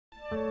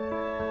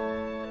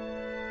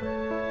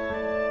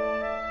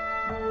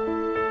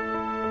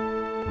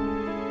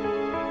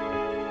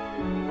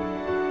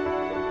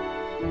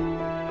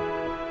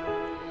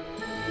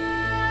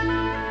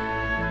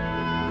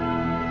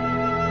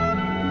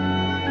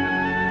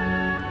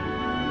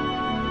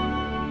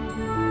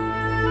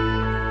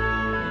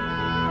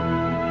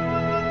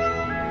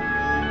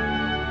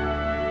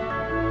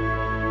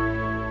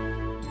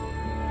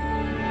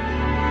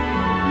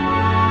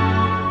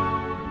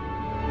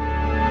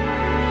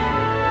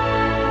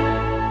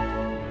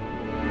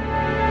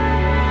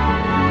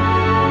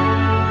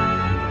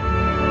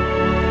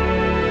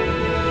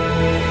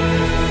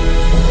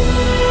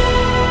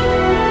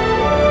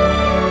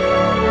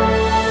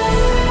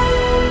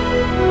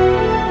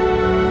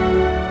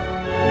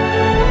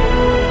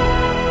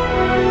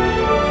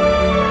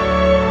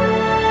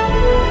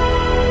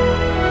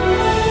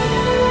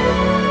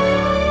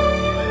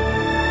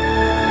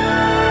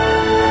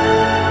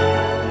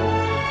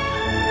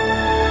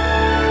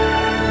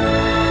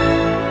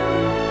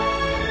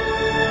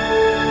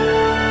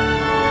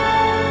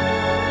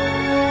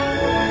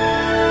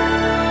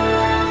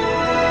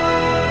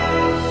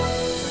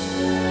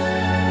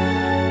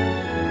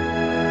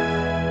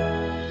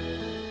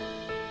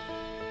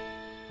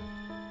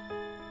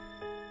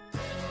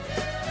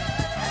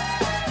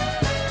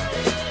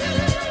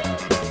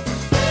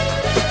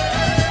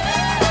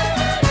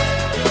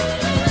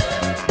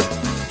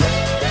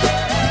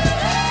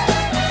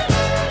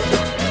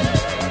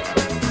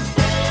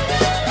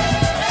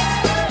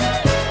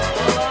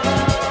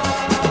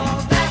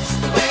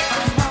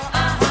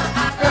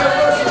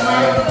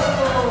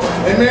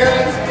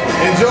Marilyn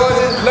and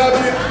Georgia, love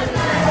you.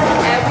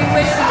 And we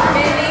wish you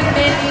many,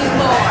 many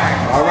more.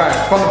 All right,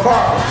 from the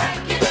park.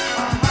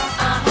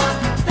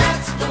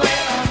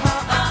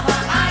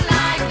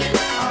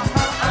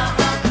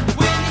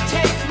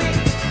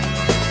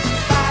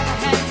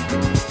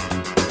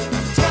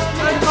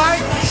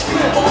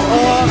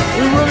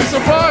 We really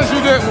surprised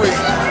you, didn't we? We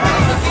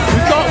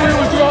thought we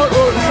was doing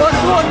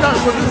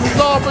nothing, but this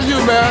is all for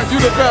you, man. You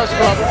the best,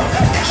 brother.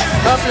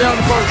 Happy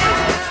anniversary.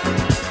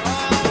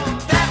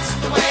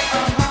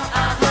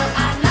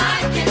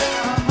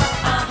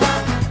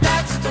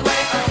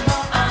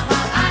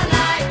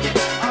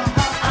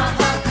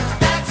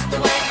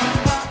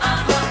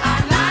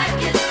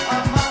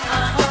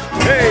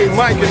 Hey,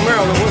 Mike and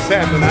Marilyn, what's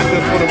happening? I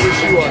just want to wish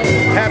you a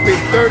happy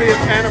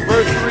 30th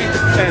anniversary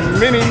and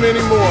many,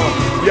 many more.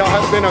 Y'all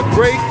have been a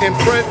great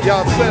impress.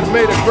 Y'all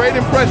made a great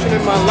impression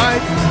in my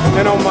life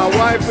and on my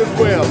wife as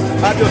well.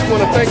 I just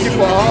want to thank you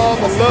for all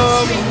the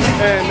love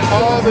and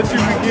all that you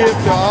can give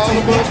to all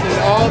of us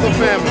and all the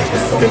family.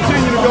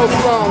 Continue to go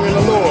strong in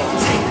the Lord.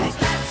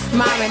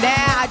 Mom and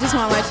Dad, I just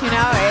want to let you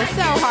know it's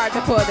so hard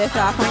to pull this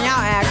off when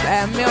y'all ask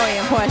a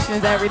million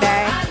questions every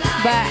day.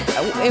 But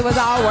it was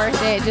all worth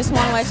it. Just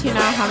want to let you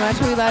know how much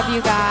we love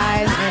you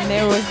guys, and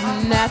there was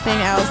nothing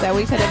else that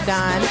we could have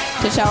done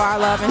to show our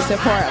love and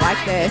support like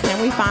this, and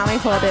we finally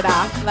pulled it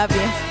off. Love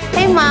you.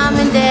 Hey, Mom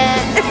and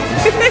Dad.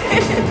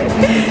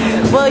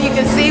 Well, you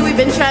can see we've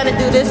been trying to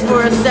do this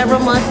for several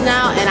months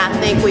now, and I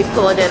think we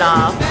pulled it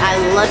off. I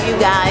love you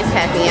guys.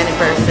 Happy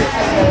anniversary.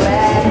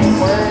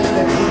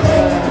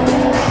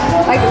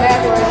 Like the last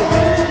word of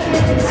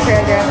this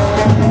paragraph or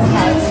whatever.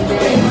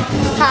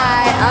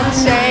 Hi, I'm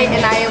Shay, and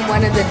I am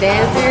one of the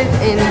dancers,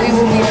 and we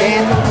will be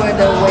dancing for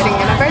the wedding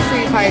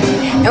anniversary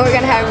party. And we're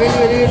gonna have we're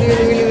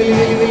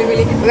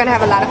gonna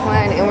have a lot of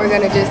fun, and we're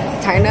gonna just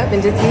turn up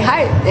and just be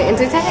hyped and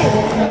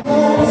entertained.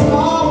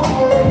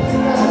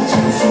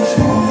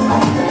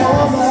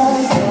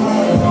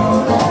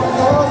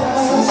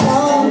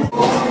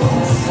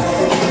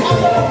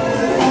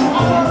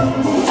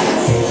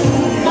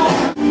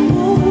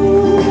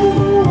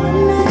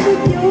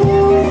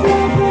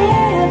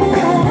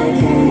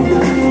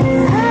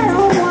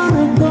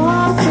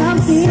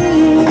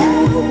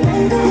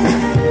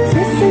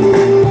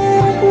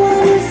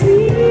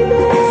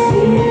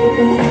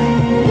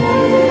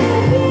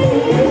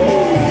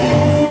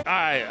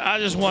 I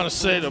just want to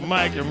say to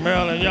Mike and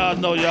Marilyn, y'all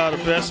know y'all the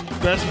best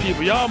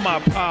people. Y'all my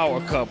power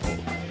couple.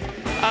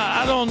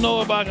 I don't know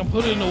if I can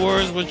put into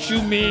words what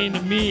you mean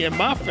to me and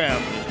my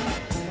family.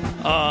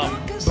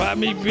 By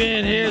me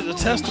being here is a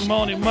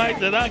testimony, Mike,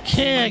 that I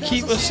can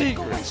keep a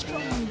secret.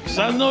 Because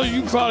I know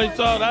you probably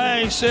thought I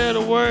ain't said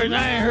a word, and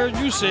I ain't heard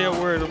you say a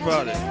word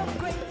about it.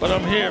 But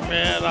I'm here,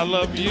 man. I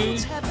love you,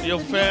 your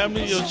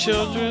family, your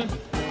children,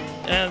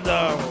 and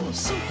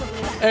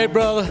hey,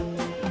 brother.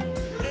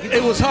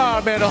 It was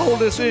hard, man, to hold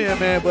this in,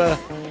 man, but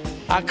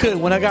I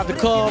couldn't. When I got the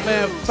call,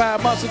 man,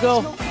 5 months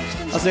ago,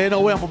 I said, ain't no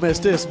way I'm gonna miss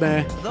this,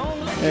 man.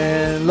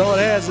 And Lord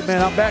has it,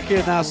 man, I'm back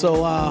here now,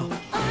 so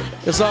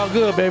it's all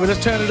good, baby. Let's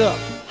turn it up.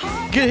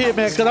 Get here,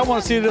 man, because I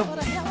want to see them.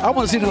 I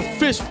want to see the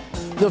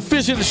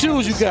fish in the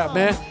shoes you got,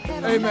 man.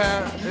 Hey,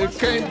 man, it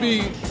can't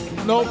be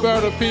no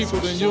better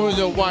people than you and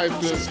your wife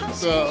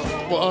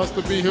for us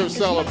to be here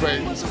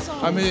celebrating.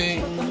 I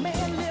mean,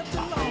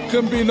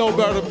 couldn't be no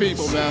better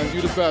people, man.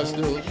 You the best,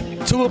 dude.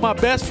 Two of my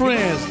best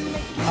friends,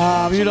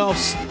 you know,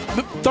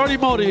 30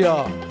 more of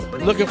y'all.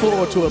 Looking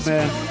forward to it,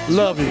 man.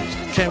 Love you.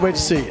 Can't wait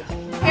to see you.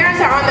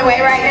 Parents are on the way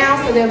right now,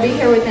 so they'll be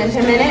here within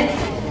 10 minutes.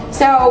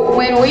 So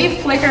when we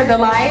flicker the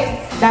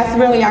lights, that's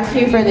really our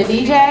cue for the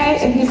DJ,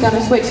 and he's going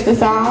to switch the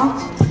song.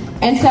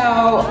 And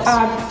so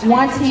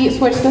once he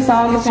switched the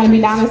song, it's going to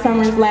be Donna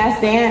Summer's Last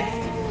Dance.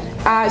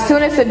 As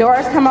soon as the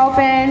doors come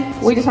open,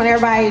 we just want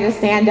everybody to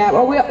stand up,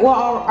 or we'll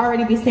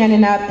already be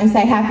standing up and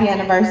say happy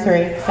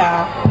anniversary.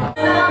 So.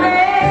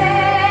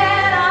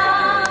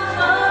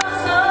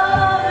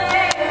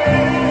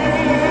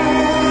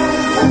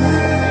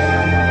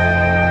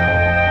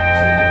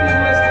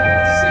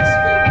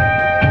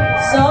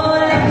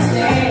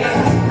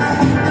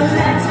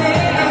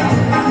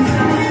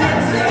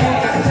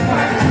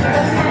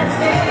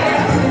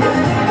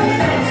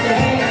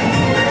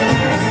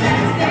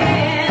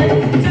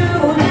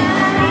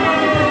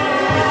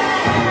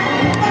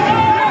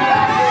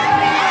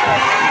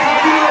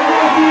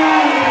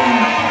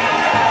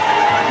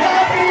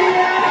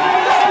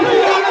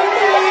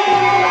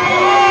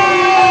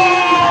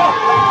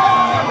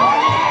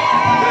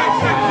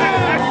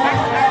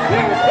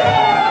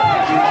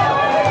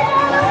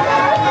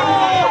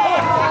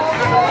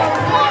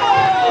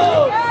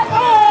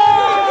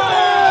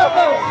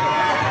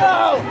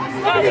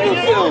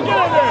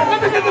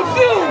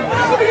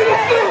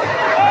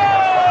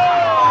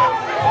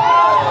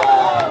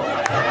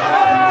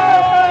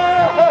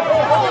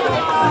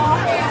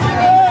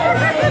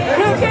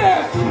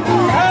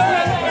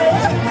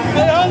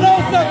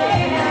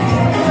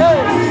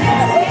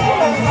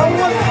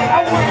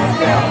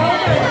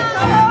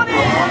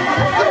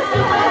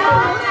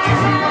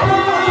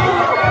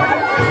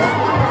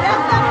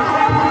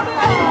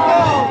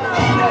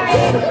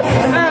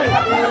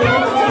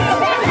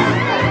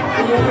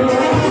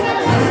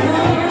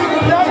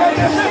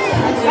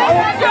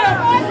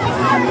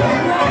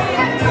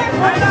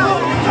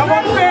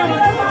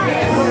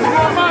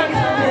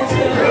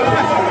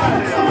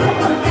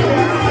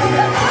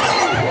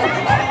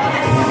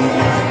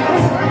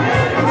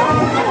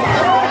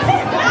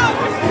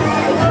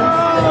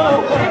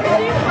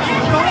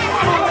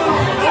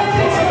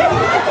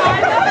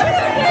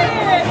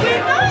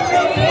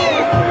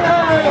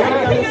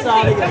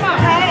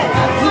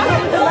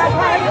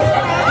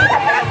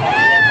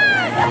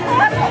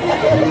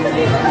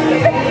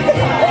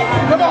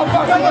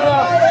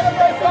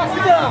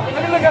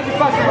 got the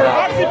Foxy Brown.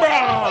 Foxy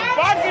Brown.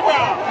 Foxy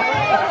Brown.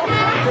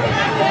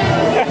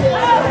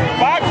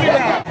 Foxy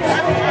Brown.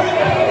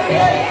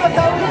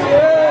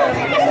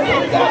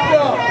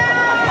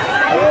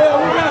 Yeah,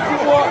 we got you,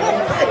 boy.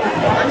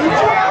 We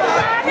got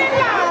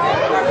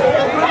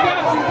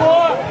you,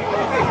 boy.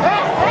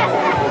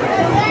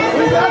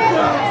 We got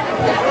you.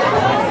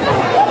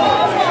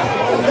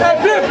 Hey,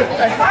 Pippin.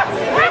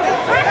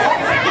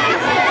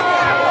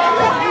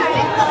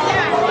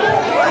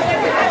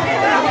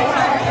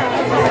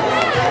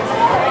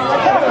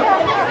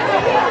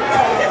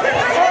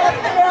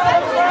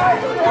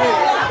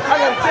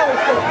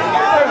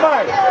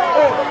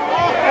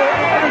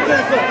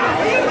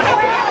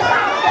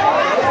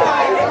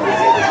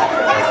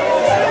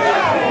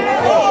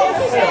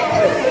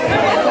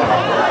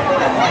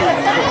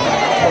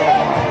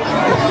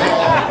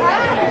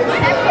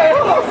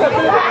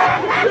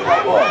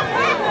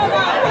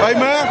 Hey,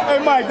 man. Hey,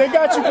 Mike, they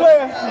got you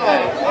playing.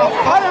 Hey,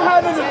 I didn't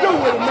have nothing to do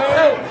with it,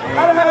 man.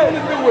 I didn't have nothing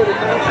to do with it,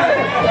 man.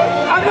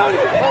 I know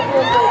you.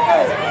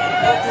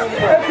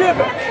 Hey,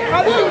 Pippin, I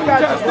know you got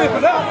to stiff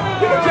it up.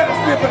 You can try to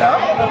stiff it up.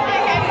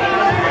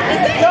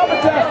 Y'all can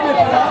try to stiff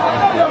it up.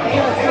 Y'all can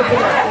try to stiff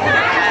it up.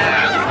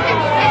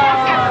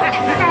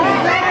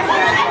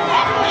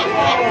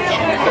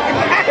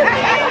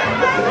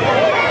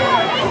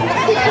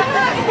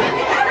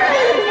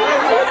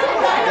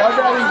 Y'all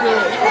got him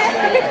good.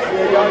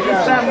 You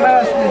sound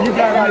nasty, you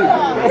got me.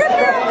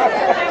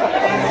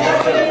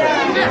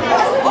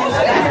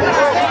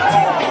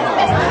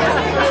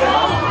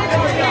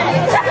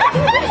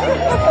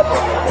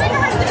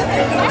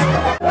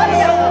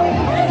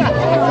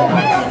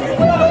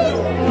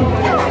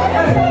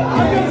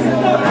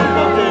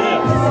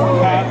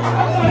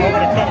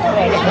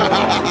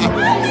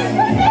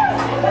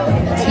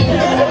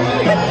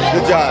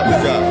 Good job,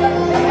 good job.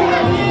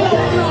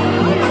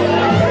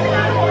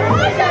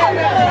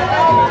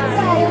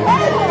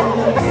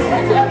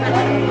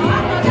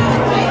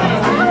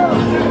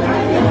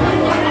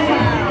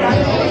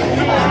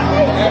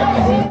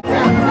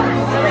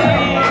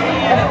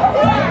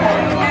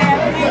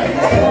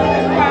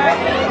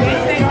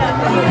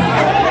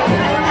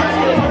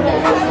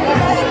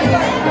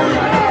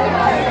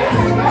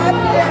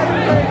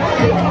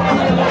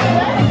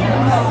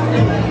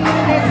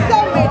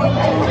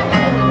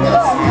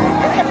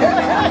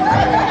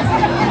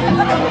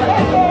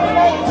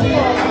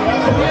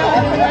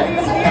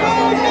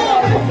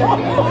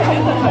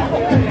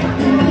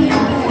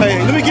 Hey,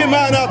 let me get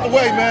mine out the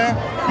way, man.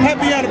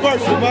 Happy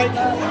anniversary, Mike.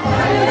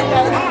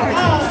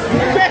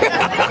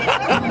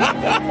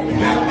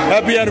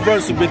 Happy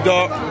anniversary, big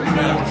dog.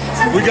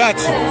 We got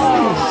you.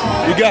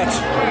 We got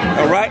you.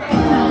 All right?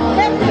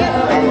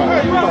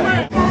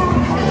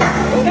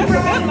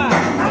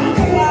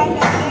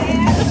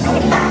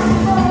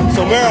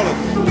 So, Marilyn,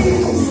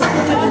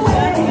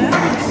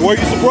 were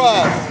you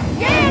surprised?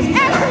 Yes,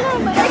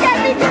 absolutely. They got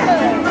me good.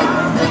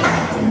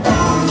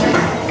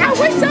 I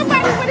wish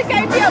somebody would have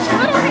gave me a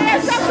little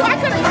heads up so I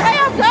could have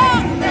grabbed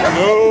up.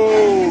 No.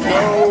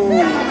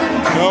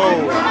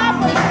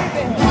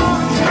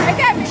 They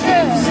got me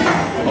good.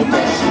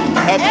 Okay.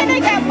 And they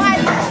got my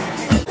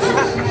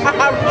I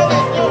really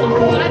do.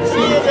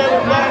 Cheers,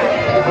 everybody.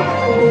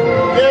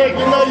 Yeah,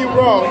 you know you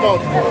wrong,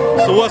 don't you?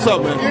 So what's up,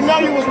 man? You know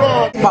you was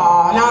wrong.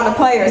 Ball, and all the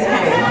players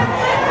came.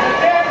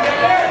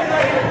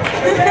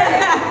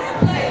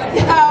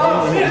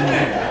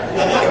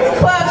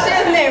 Club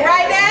Shiznit,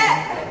 right, Dad?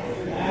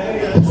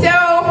 So,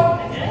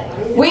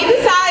 we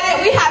decided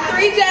we had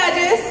 3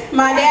 judges,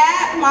 my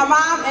dad, my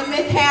mom, and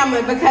Miss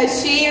Hamlin,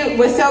 because she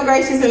was so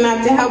gracious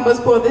enough to help us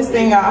pull this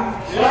thing off.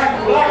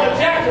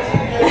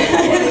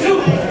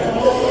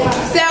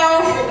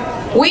 So,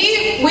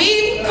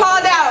 we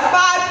called out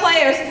 5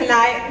 players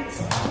tonight.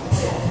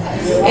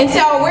 And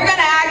so we're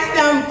gonna ask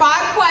them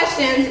 5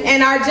 questions,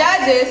 and our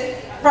judges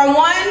from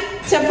 1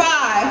 to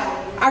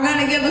 5 are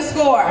gonna give a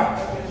score.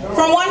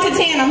 From 1 to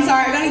 10, I'm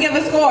sorry, are gonna give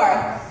a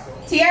score.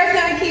 Tierra's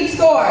gonna keep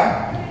score,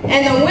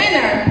 and the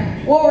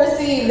winner will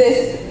receive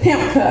this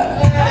pimp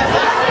cup.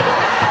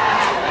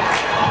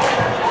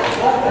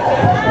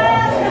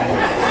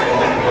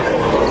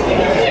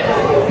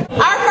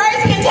 Our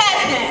first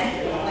contestant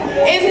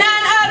is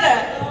none other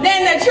than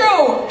the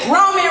true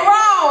Roman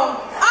Rome,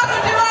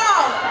 Uncle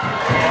Jerome.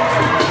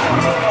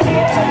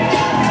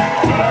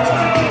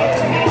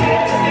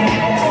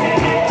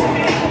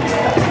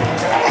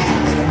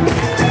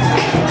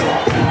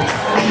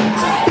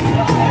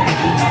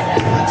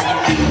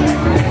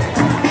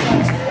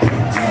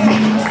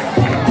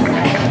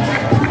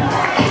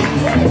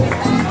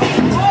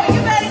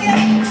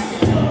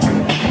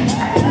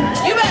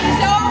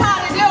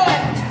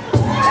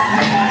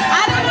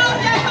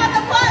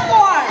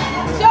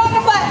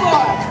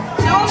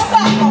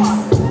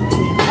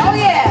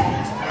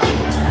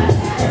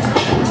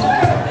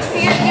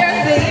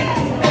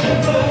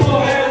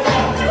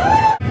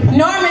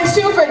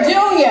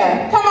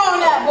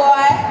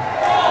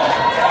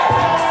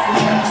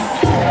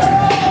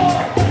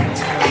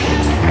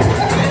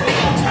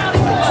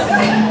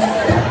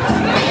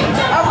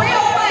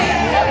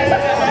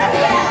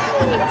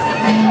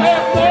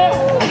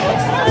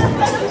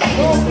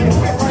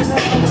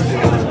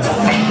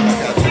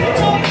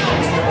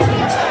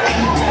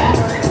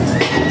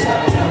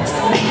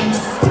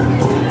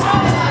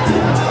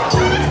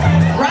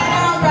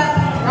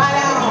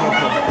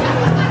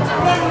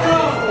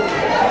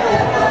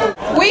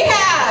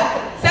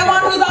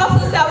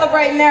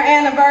 celebrating their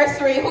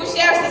anniversary, who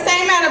shares the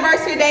same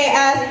anniversary day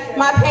as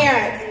my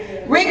parents.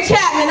 Rick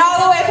Chapman,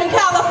 all the way from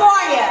California.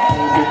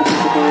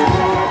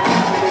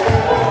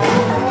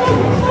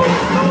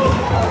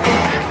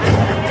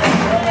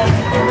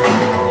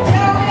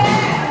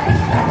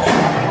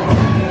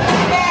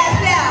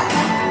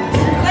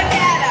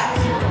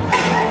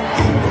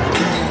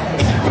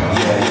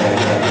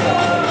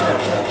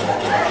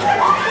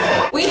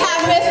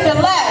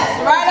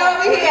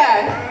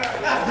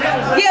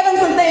 Give him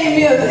some theme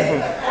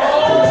music.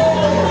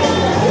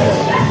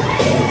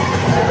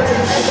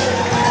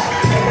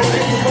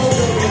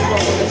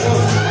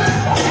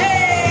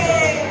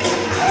 Hey.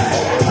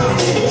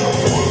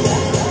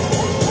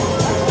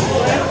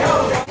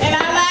 And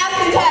our last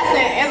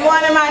contestant is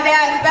one of my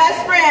dad's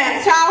best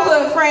friends,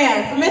 childhood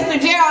friends, Mr.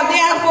 Gerald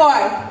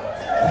Danforth.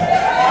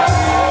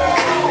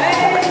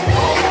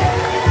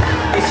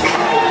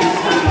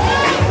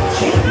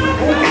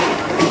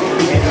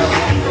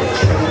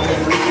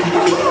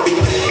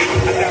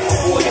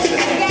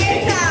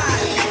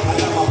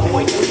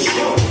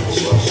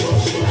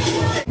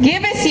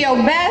 Give us your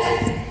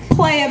best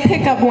player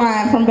pickup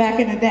line from back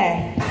in the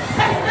day.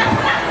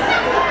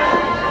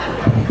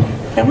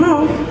 Come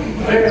on.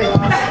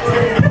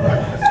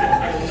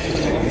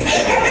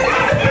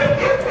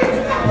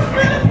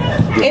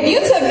 If you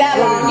took that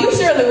long, you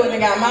surely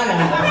wouldn't have got my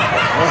number.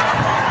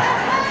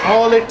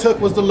 All it took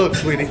was the look,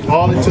 sweetie.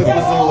 All it took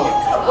was the look.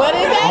 What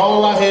is that?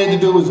 All I had to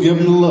do was give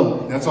him the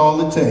look. That's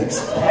all it takes.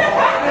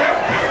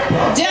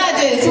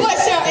 Judges,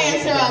 what's your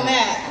answer on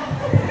that?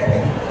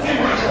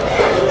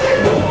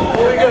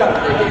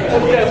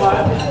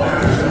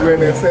 You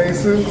ready to say,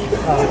 Sue? I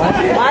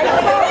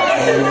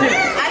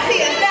see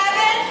a 7,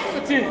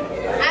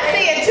 I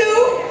see a 2,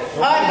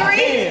 a 3,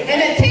 and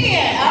a 10.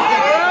 All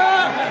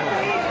right.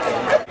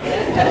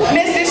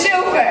 Mr.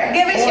 Schufer,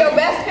 give us your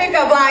best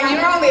pickup line.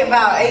 You're only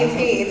about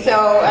 18,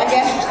 so I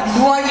guess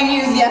the one you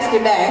used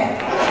yesterday.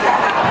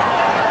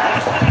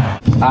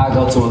 I'll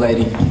go to a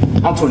lady.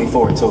 I'm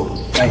 24 too.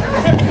 Thank you.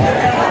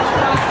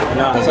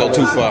 Don't go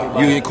too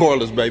far. You ain't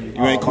cordless, baby.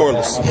 You ain't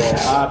cordless.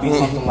 I'll be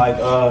something like,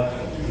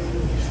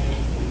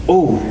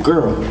 ooh,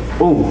 girl.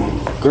 Ooh,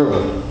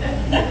 girl.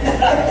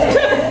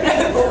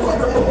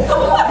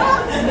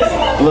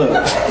 Look.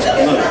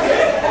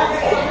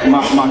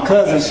 My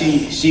cousin,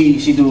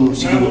 she do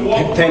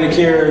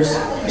pedicures.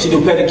 She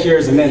do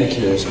pedicures and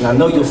manicures. And I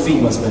know your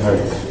feet must have been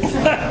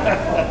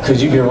hurt.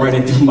 Cause you've been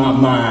running through my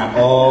mind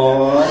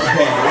all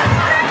day.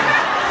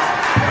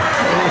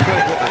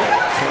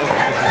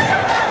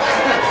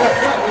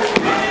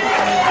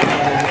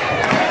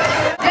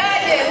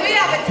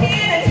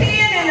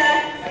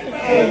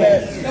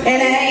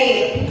 And an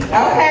 8.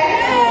 Okay.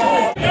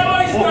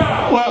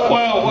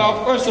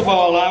 Well, first of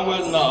all, I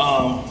wouldn't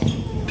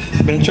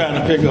been trying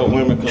to pick up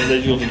women because they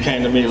usually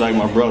came to me like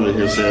my brother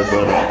here said,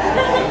 but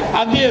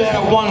I did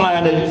have one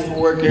line that used to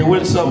work here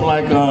with something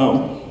like,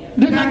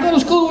 didn't I go to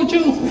school with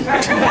you?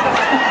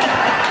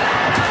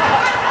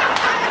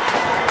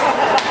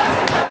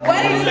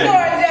 What did you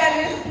score,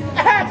 judges?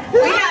 We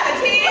got a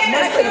 10.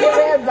 Not to give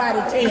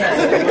everybody 10.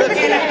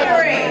 And a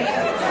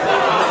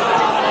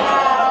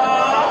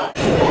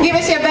 3. Give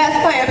us your best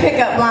player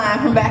pickup line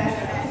from back.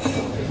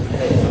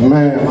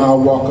 Man, I'll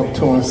walk up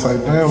to her and say,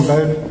 damn,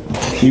 baby,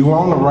 you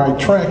on the right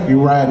track.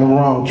 You riding the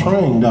wrong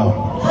train, though.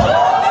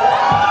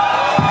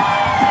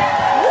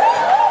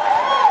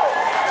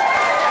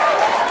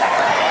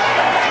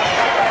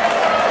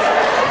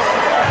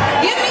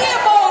 Give me a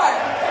board.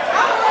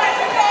 I'm going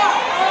to talk.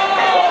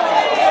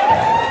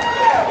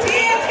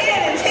 10,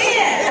 10, and 10.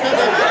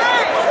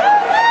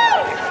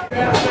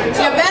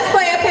 Your best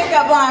player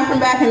pickup line from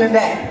back in the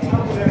day.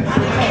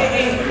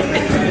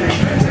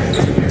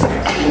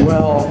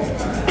 Well,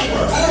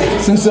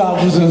 since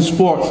I was in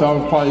sports, I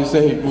would probably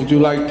say, would you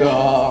like to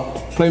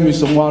play me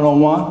some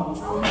one-on-one?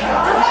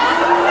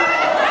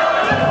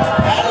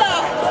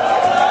 Hello.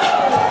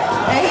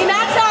 And he's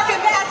not talking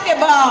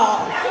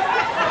basketball.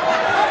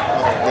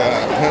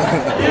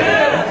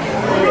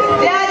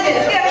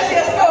 Judges, give us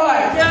your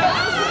scores.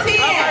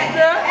 10,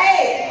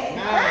 8,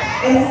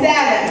 and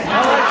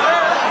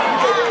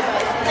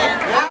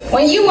 7.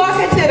 When you walk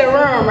into the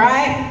room,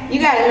 right, you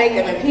gotta make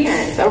an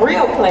appearance. A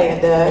real player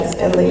does,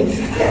 at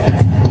least.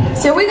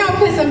 So we're gonna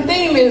put some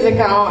theme music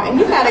on, and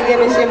you gotta give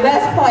us your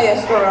best player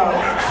stroke.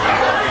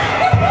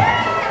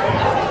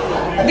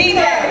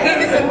 DJ,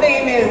 give us some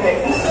theme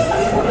music.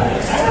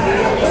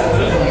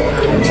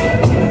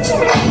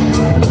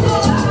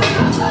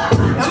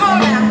 Come on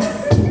now.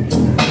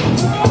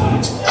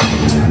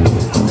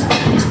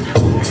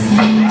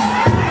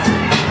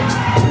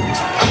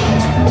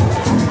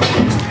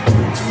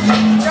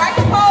 Strike a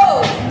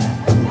pose.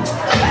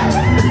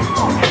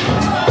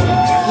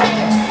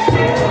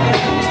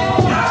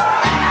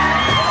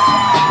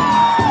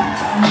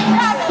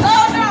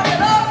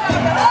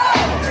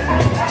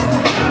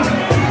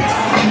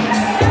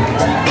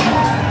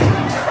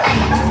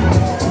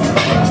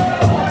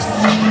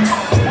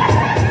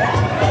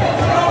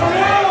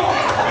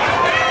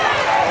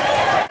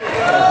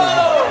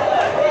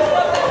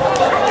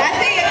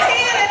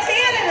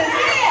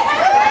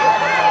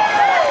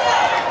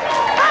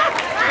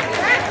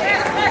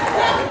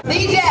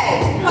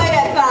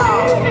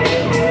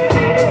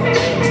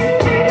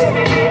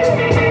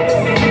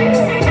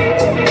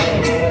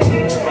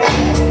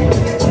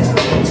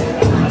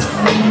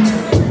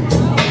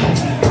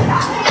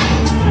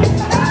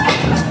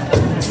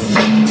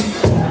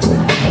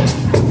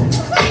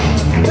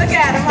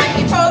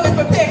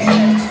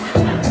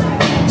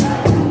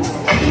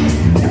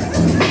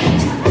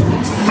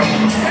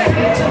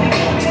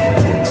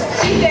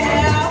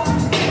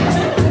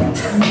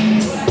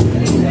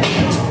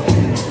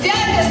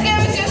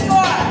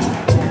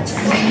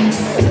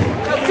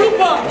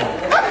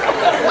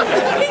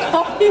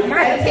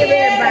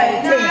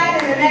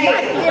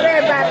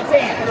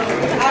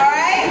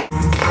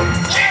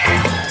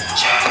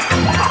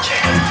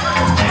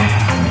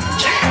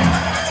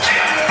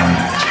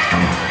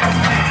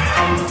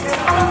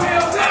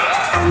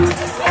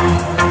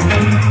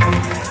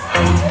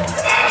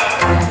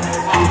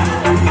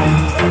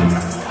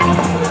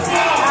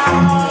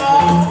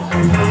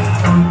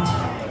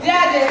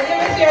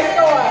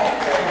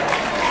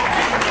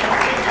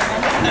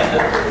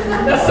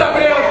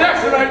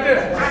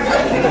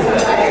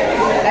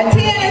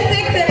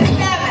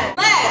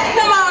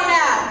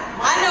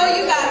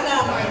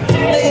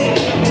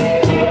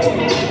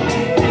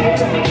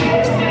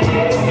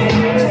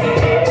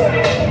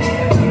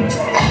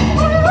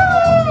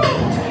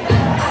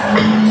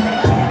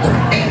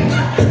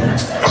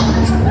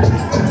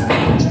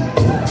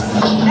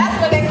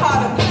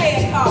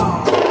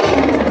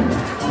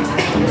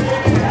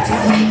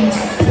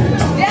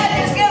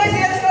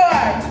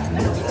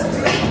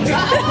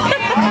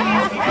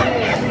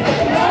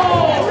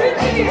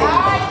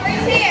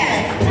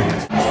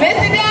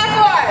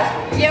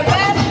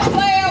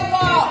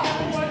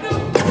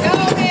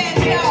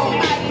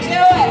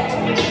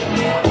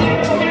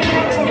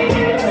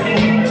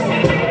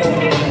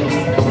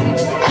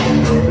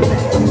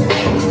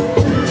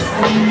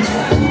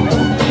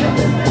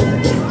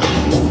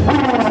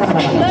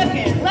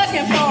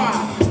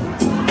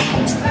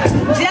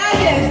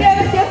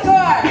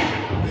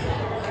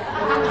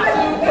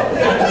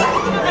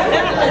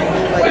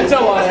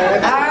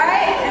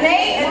 right, an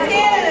 8, a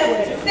 10, and a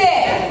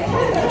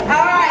 6.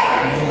 All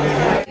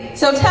right.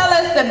 So tell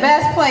us the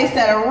best place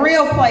that a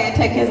real player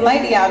take his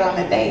lady out on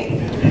a date.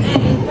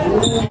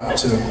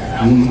 To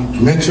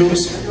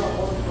Mitchell's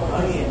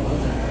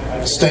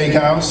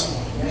Steakhouse.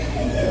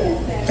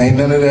 Ain't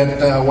none of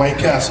that White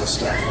Castle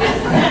stuff.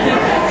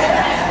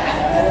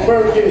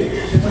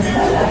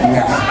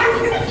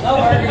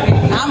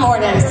 I'm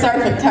ordering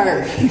surf and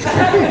turf.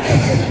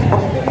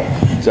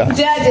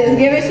 Judges,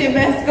 give us your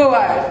best score.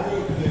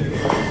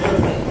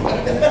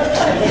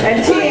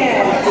 A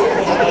 10.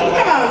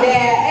 Come on,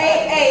 Dad.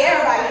 Hey,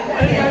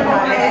 everybody. Come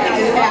on, Dad. He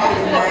just happy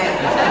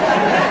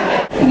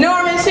tonight.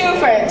 Norman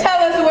Shuford, tell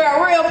us where a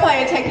real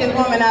player take his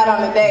woman out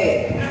on a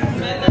date.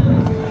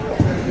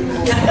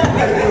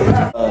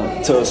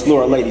 To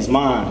explore a lady's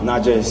mind,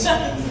 not just,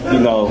 you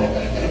know,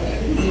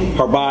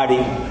 her body.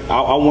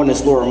 I want to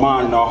explore her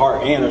mind and her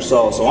heart and her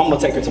soul. So I'm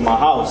gonna take her to my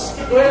house.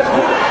 But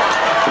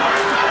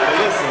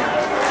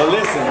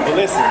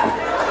listen.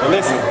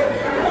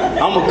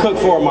 I'm gonna cook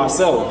for her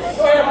myself.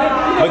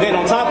 But then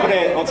on top of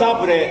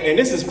that, and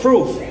this is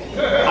proof,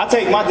 I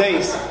take my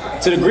dates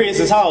to the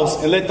Griggs'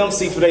 house and let them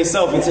see for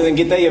themselves until they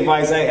get their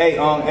advice. Hey,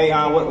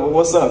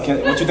 what's up?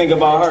 What you think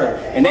about her?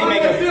 And they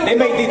make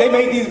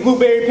these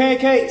blueberry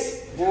pancakes.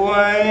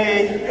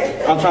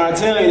 Boy, I'm trying to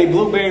tell you, they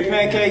blueberry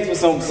pancakes with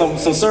some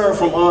syrup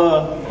from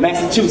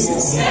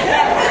Massachusetts.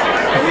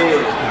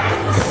 Yeah.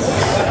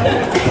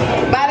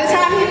 By the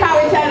time he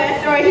probably tell that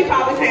story, he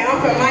probably say,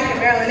 Uncle Mike and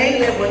Marilyn, they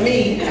live with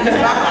me.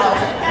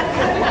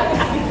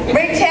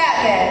 Rick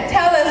Chapman,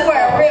 tell us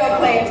where a real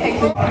player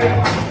takes his.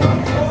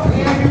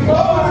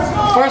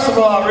 First of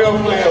all, a real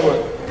player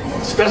would,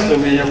 especially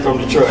me, I'm from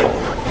Detroit.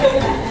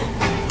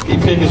 He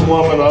picked his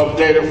woman up,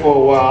 dated for a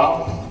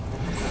while,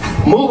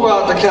 move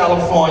out to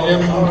California,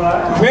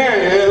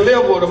 marry her,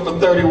 live with her for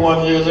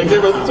 31 years, and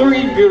give her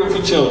 3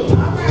 beautiful children.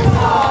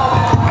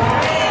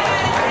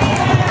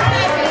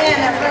 Happy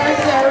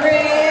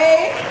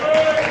anniversary!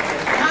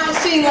 Aunt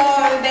Sheila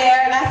over there,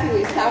 and I see what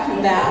he's talking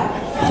about.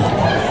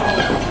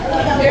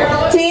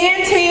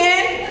 10,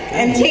 10,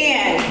 and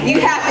 10. You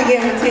have to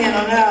give him 10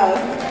 on those.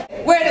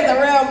 Where does a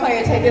real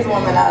player take his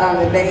woman out on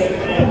a date?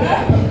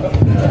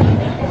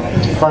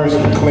 First,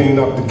 we clean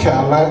up the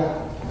Cadillac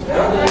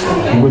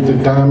with the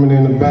diamond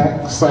in the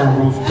back,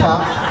 sunroof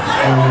top,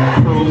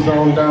 and cruise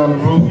on down the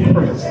roof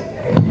press.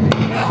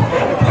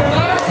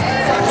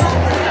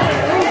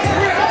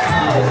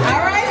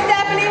 All right,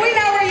 Stephanie, we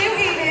know where you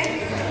eating.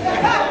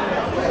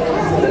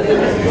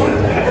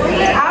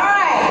 All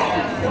right,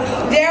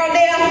 Daryl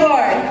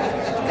Danforth,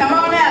 come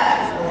on up.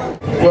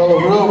 Well, a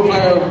real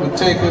player would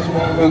take his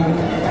woman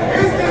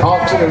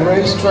off to the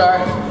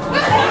racetrack,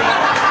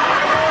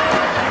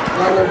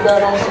 let her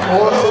bet on some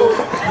horses,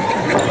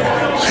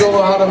 show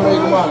her how to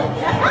make money.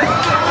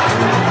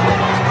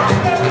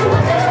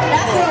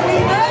 That's what we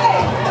do.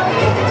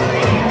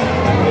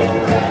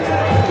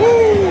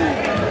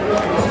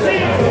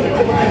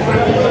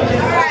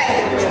 All right.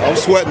 I'm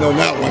sweating on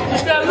that one.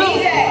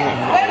 DJ,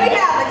 what do we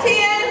have? A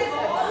 10,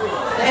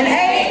 an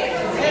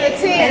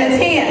 8, and a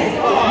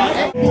 10.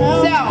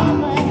 So,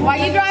 while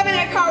you're driving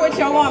that car with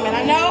your woman,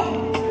 I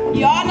know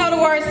you all know the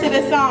words to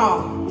this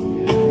song.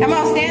 Come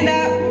on, stand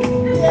up.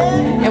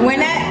 And when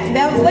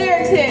those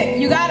lyrics hit,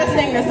 you gotta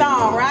sing the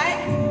song, right?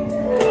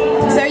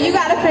 So you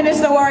gotta finish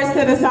the words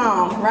to the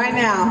song right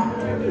now.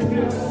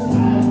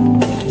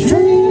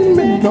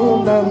 Dreaming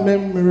on a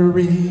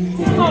memory.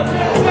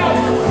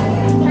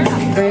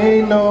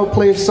 Ain't no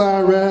place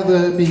I'd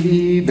rather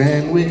be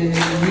than with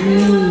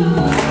you.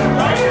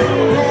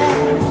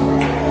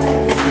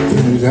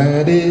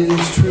 That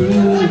is true.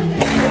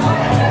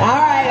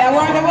 All right, that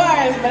weren't the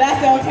words, but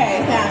that's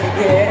okay. It sounded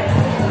good.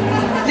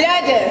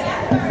 Judges.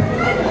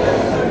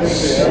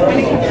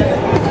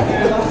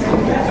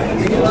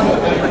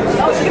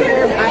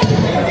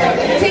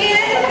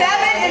 10,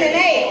 7, and an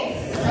 8.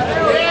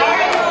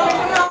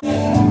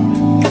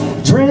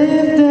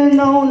 Drifting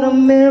on a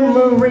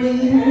memory.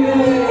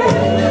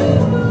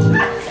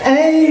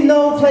 Ain't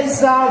no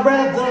place I'd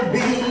rather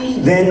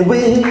be than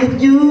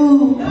with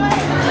you.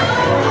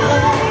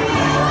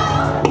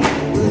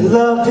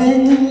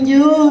 Loving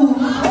you.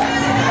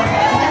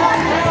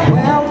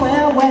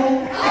 Well.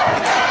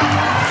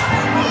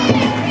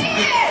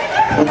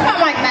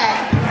 Come like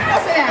that.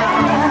 Sit down.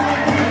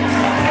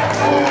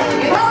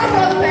 You always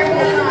supposed to say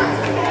one line.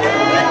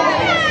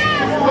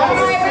 All right,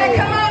 Rick,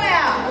 come on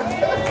out.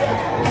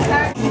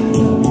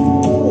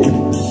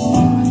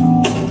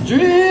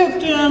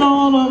 Drifting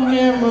on a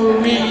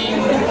memory.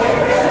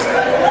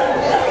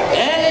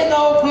 Ain't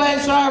no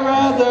place I'd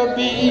rather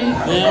be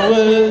than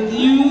with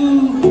you.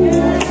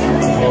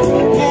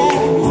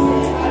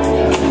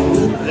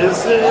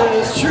 This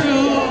is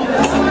true.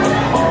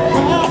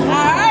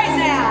 All right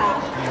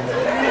now.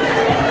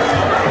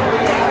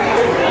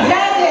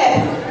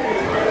 Judges.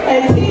 A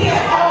 10 or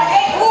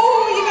 8.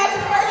 Ooh, you got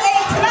your first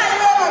 8 tonight.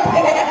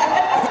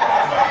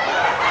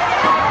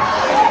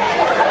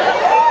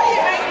 You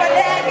make my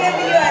dad give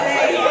you an 8.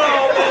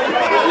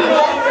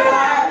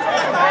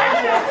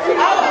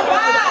 Oh,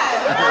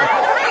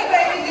 5. Hey,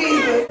 baby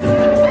Jesus.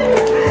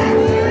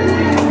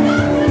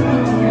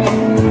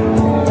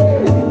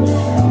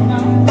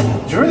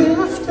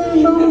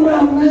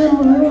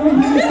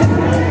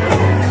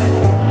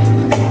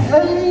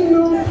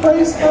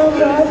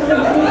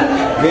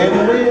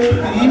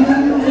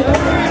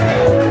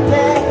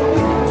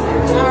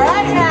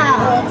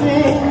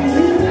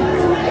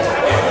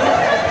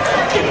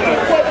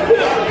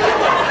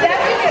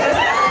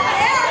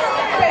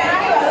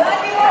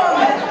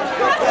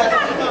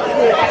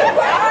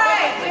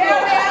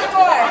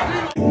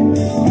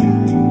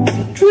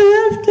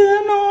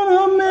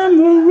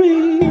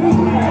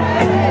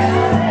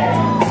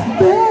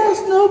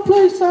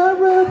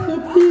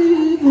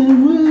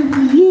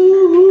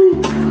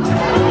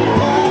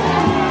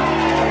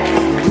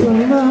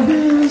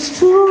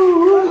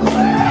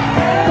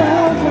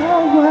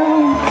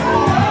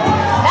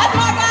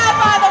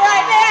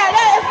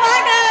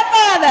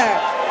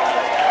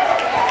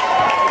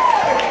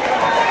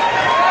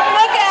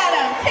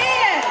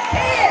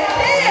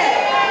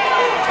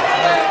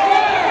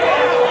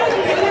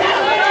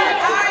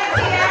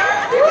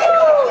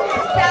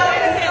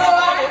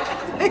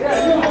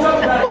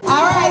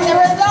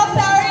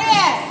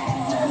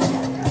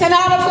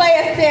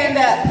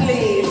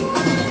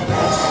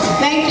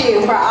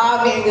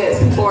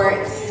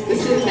 awards.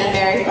 This has been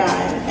very fun,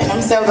 and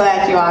I'm so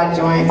glad you all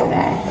joined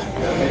today.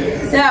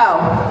 So,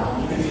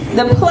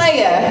 the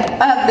Player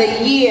of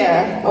the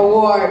Year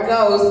award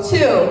goes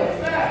to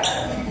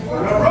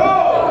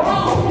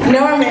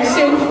Norman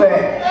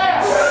Shuford.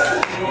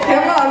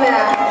 Come on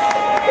now.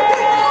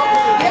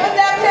 Give us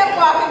that pep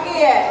walk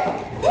again.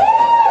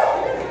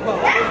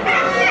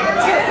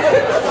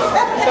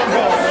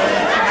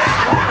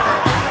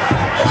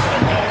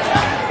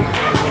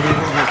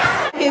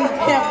 His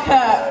pep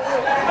cup.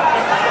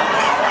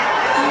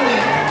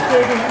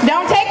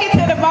 Don't take it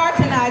to the bar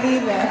tonight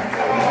either.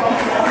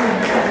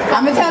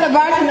 I'm gonna tell the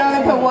bartender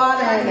to put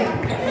water in it.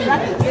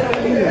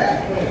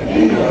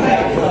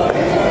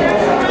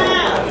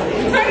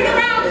 Turn it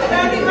around,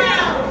 turn it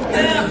around.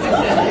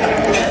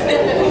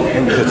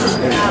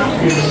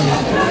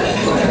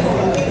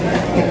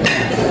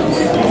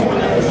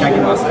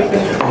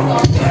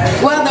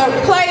 Well, the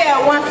player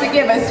wants to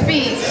give a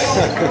speech.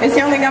 It's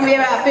only gonna be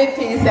about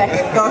 15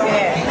 seconds. Go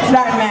ahead.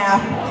 Start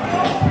now.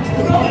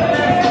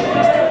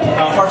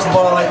 First of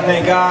all, I'd like to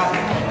thank God.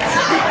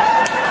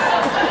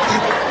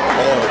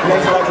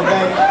 Next, I'd like to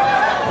thank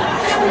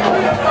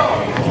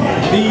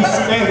these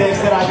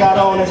spandex that I got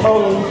on that's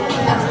holding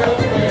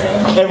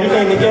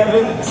everything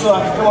together so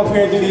I can come up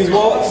here and do these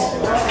walks.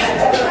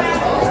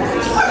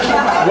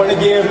 I want to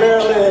give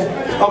Marilyn,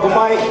 Uncle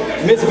Mike,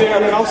 Miss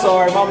Marilyn, I'm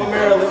sorry, Mama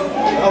Marilyn,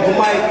 Uncle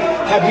Mike,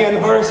 happy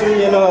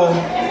anniversary, and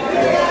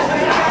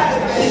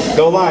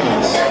go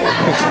Lions.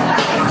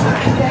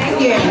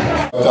 Thank you.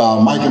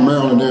 Mike and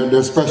Marilyn,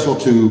 they're special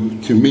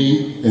to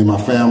me and my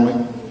family.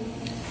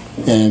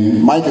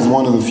 And Mike is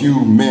one of the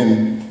few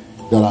men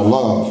that I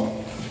love.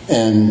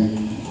 And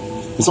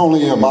it's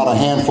only about a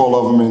handful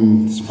of them,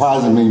 and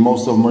surprisingly,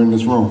 most of them are in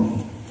this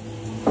room.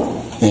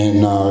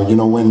 And, you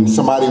know, when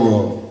somebody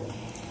will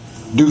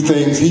do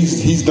things,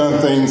 he's done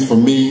things for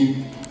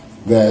me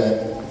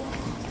that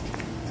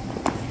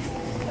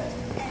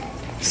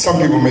some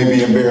people may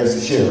be embarrassed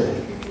to share.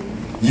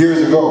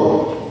 Years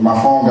ago, my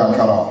phone got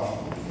cut off.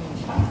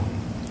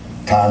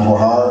 Times were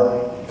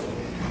hard.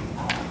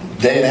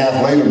 Day and a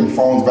half later, the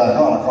phone's back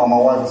on. I called my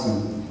wife and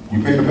said,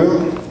 "You paid the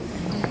bill?"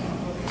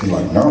 She's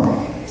like,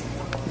 "No."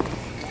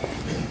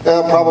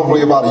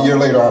 Probably about a year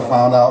later, I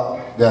found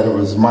out that it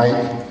was Mike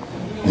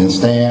and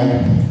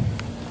Stan.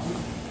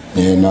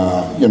 And,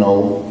 you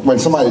know, when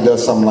somebody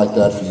does something like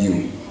that for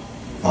you,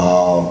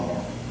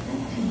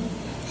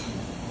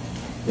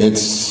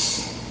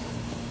 it's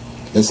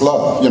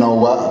love. You know,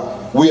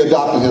 we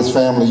adopted his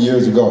family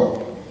years ago.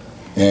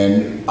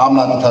 And I'm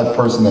not the type of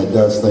person that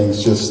does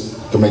things just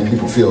to make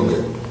people feel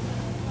good.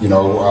 You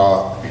know,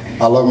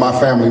 I love my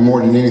family more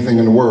than anything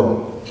in the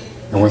world.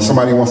 And when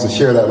somebody wants to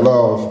share that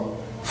love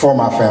for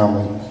my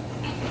family,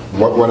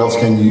 what else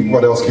can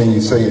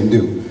you say and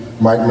do?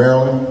 Mike,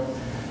 Marilyn,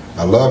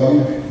 I love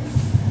you.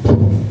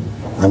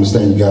 I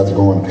understand you guys are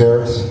going to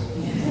Paris.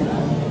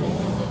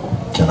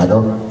 Can I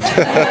go?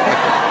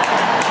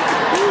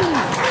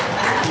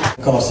 I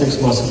called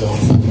 6 months ago.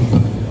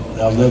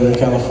 I was living in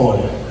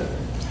California.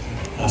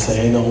 I said,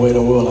 ain't no way in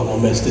the world I'm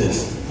gonna miss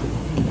this.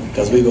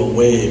 Because we go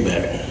way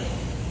back.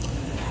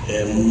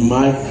 And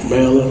Mike,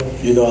 Marilyn,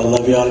 you know I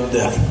love y'all to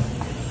death.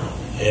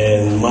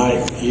 And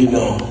Mike, you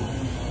know,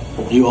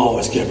 you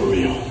always kept it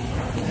real.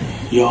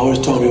 You always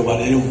told me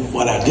what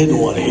I didn't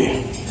want to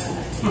hear.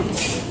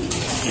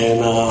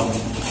 And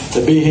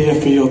to be here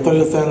for your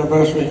 30th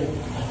anniversary,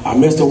 I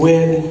missed the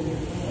wedding,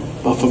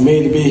 but for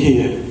me to be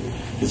here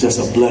is just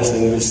a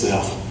blessing in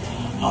itself.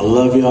 I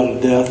love y'all to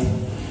death,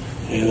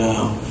 and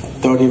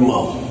 30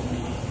 more.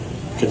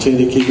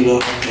 Continue to keep it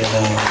up, and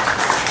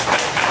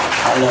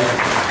I love you.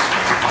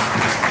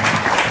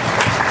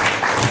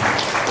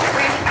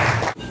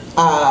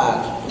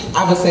 I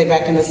would say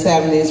back in the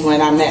 70s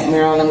when I met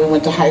Marilyn, we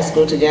went to high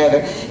school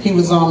together, he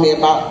was on me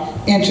about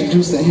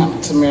introducing him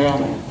to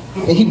Marilyn.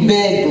 And he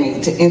begged me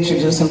to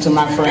introduce him to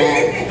my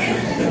friend.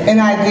 And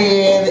I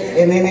did,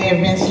 and then they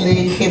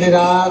eventually hit it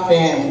off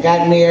and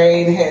got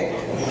married and had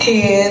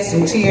kids,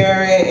 and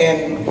Tiara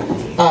and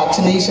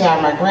Tanisha are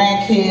my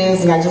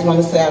grandkids, and I just want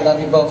to say I love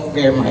you both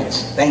very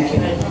much. Thank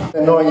you.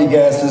 Knowing you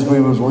guys since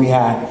we was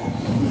high.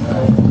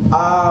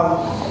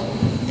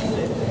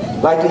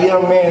 Like the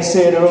young man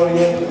said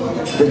earlier,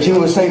 that you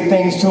would say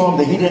things to him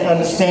that he didn't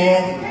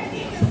understand,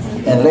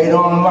 and later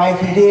on in life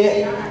he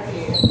did.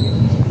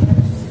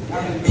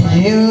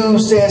 You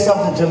said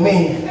something to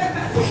me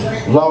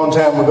a long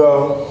time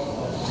ago.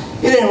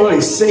 You didn't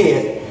really say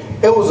it.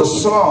 It was a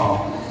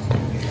song.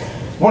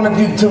 One of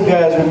you two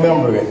guys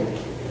remember it.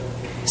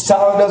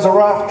 Solid as a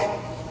rock.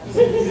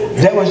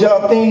 That was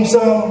your theme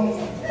song?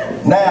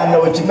 Now I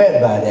know what you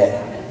meant by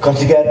that, because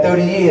you got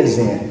 30 years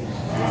in.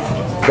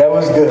 That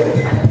was good.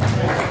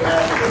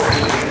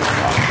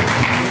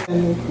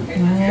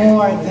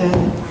 More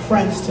than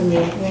friends to me.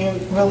 They're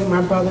really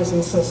my brothers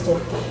and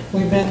sisters.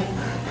 We've been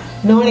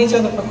knowing each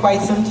other for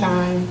quite some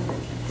time.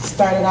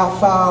 Started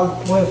off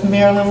with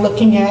Marilyn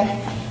looking at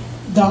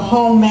the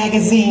home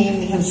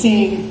magazine and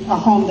seeing a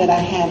home that I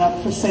had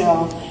up for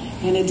sale,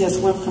 and it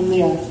just went from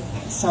there.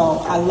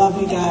 So I love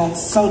you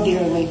guys so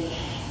dearly.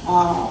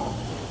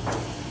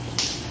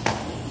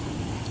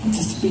 I'm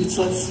just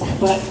speechless,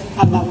 but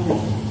I love him.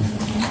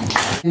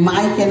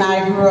 Mike and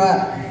I grew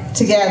up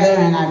together,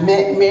 and I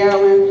met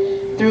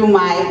Marilyn through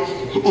Mike,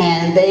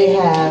 and they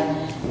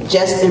have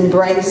just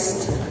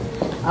embraced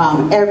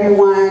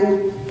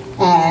everyone,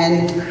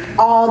 and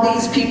all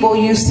these people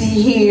you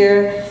see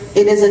here.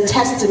 It is a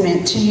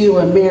testament to you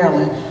and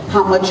Marilyn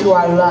how much you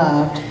are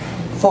loved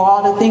for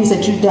all the things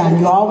that you've done.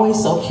 You're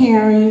always so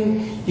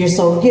caring, you're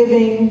so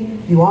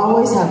giving, you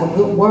always have a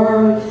good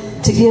word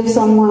to give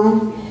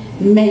someone.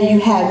 May you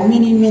have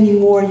many, many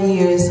more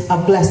years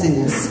of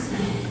blessedness.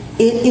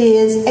 It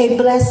is a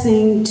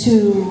blessing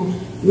to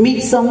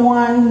meet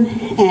someone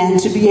and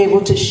to be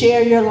able to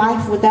share your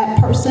life with that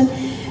person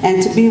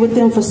and to be with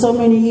them for so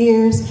many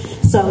years.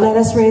 So let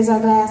us raise our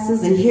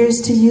glasses, and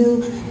here's to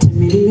you, to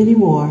many, many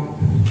more.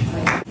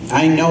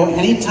 I know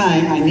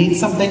anytime I need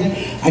something,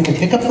 I can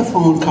pick up the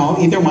phone,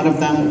 call either one of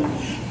them,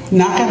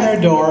 knock on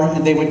their door,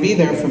 and they would be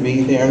there for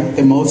me. They're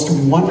the most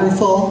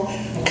wonderful,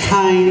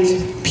 kind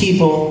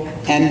people,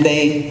 and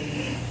they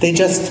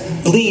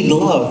just bleed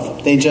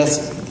love. They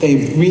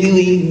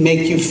really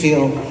make you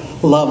feel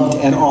loved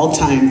at all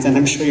times, and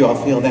I'm sure you all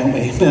feel that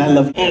way. But I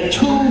love you. At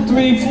 2,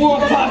 3,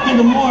 4 o'clock in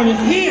the morning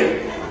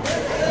here.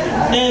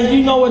 And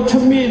you know what, to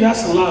me,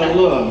 that's a lot of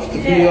love, to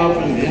be up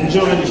and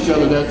enjoying each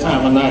other that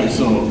time of night.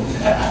 So,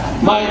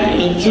 Mike,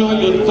 enjoy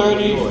your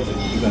 30th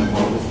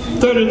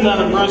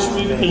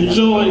anniversary.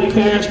 Enjoy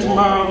Paris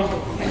tomorrow.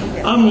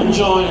 I'm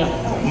enjoying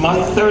my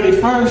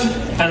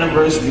 31st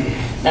anniversary,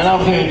 and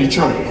I'm here in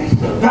Detroit.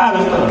 God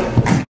is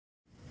love.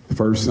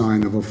 First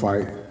sign of a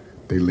fight,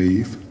 they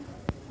leave.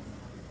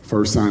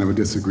 First sign of a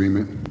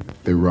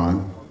disagreement, they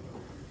run.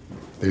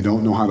 They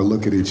don't know how to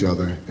look at each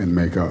other and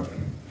make up.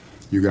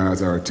 You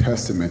guys are a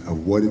testament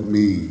of what it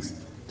means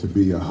to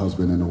be a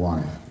husband and a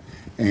wife.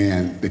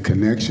 And the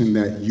connection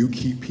that you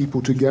keep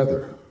people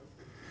together,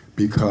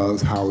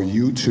 because how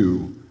you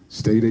two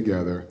stay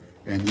together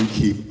and you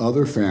keep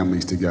other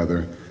families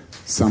together.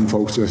 Some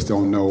folks just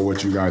don't know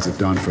what you guys have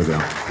done for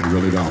them. They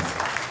really don't.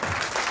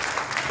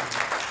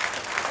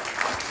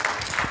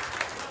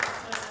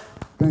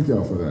 Thank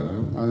y'all for that.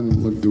 I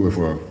didn't do it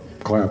for a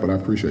clap, but I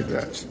appreciate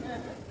that.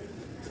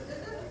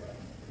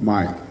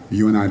 Mike,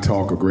 you and I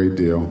talk a great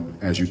deal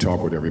as you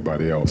talk with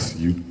everybody else.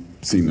 You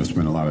seem to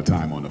spend a lot of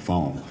time on the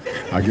phone.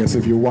 I guess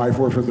if your wife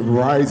works for the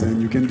Verizon,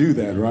 you can do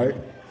that, right?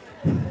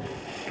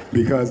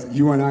 Because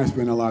you and I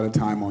spend a lot of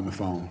time on the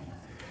phone,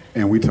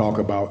 and we talk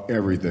about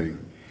everything.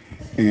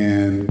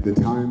 And the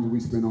times we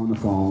spend on the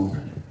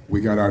phone,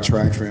 we got our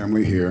track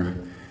family here.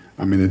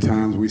 I mean, the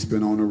times we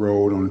spend on the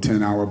road on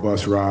 10-hour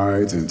bus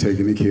rides and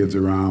taking the kids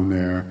around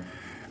there,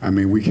 I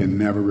mean, we can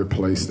never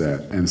replace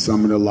that. And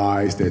some of the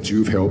lives that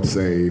you've helped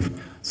save,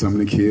 some of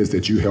the kids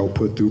that you helped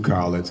put through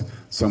college,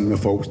 some of the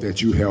folks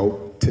that you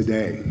help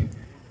today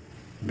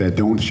that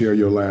don't share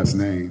your last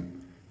name,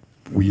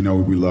 we know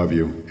we love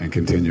you and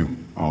continue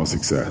all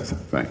success.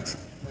 Thanks.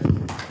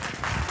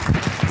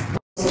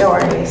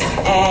 Stories,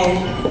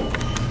 and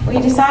we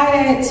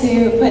decided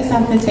to put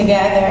something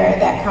together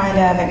that kind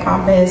of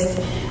encompassed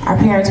our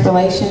parents'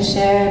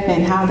 relationship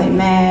and how they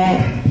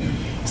met.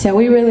 So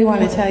we really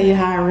want to tell you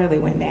how it really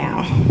went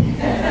down.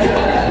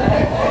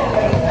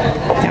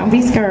 Don't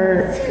be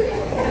scared.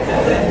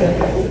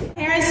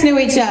 Parents knew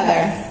each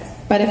other,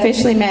 but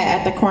officially met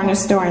at the corner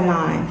store in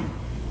line.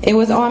 It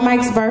was on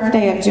Mike's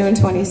birthday of June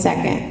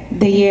 22nd.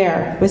 The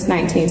year was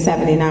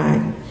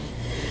 1979.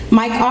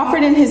 Mike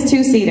offered in his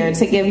two-seater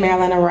to give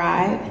Marilyn a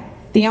ride.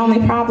 The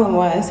only problem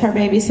was her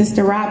baby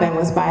sister Robin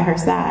was by her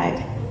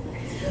side.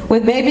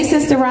 With baby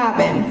sister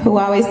Robin, who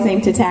always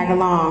seemed to tag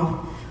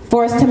along,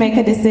 forced to make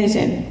a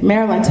decision,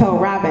 Marilyn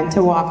told Robin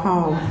to walk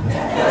home.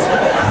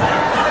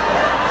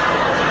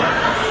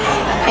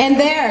 And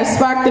there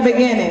sparked the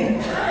beginning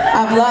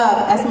of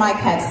love as Mike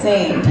had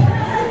seen.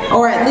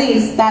 Or at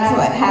least that's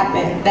what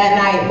happened that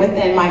night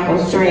within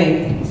Michael's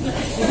dream.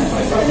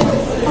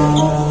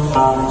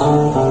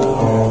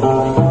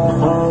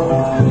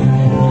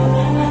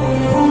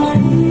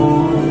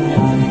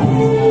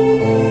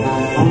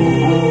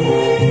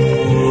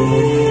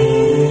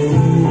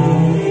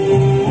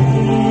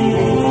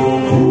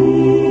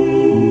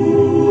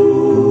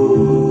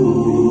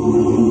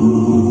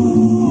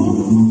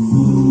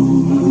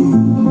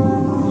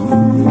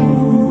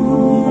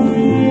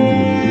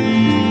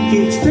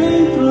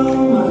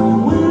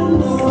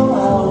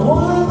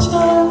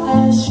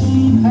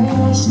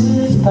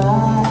 Passes by.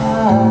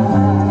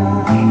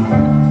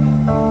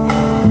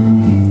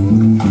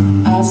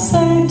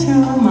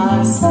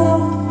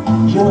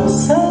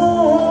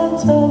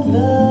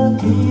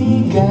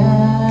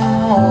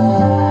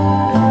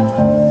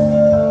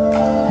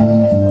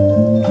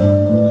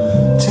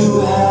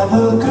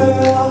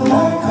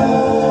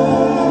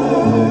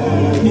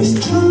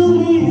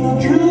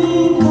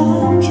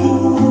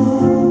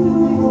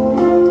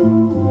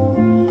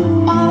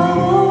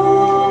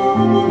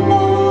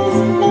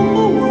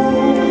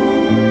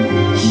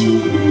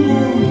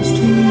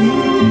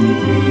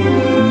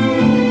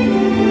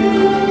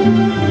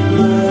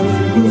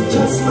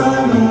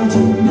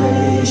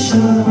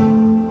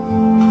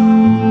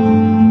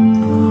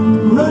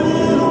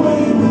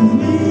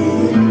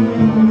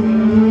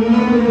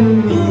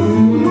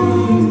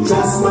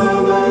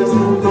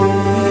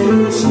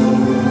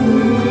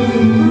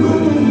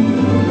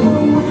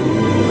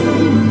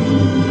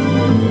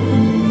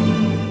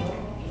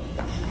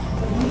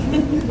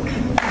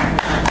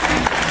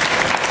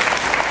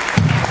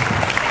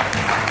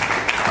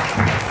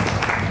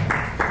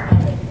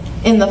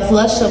 In the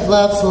flush of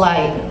love's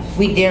light,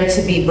 we dare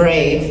to be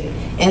brave.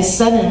 And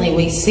suddenly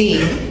we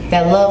see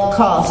that love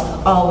costs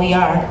all we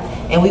are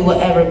and we will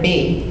ever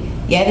be.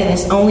 Yet it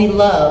is only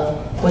love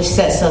which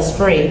sets us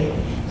free.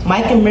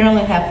 Mike and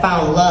Marilyn have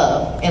found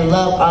love, and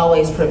love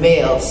always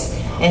prevails.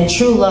 And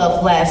true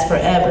love lasts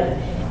forever.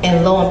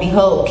 And lo and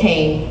behold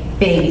came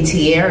baby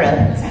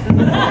Tiara.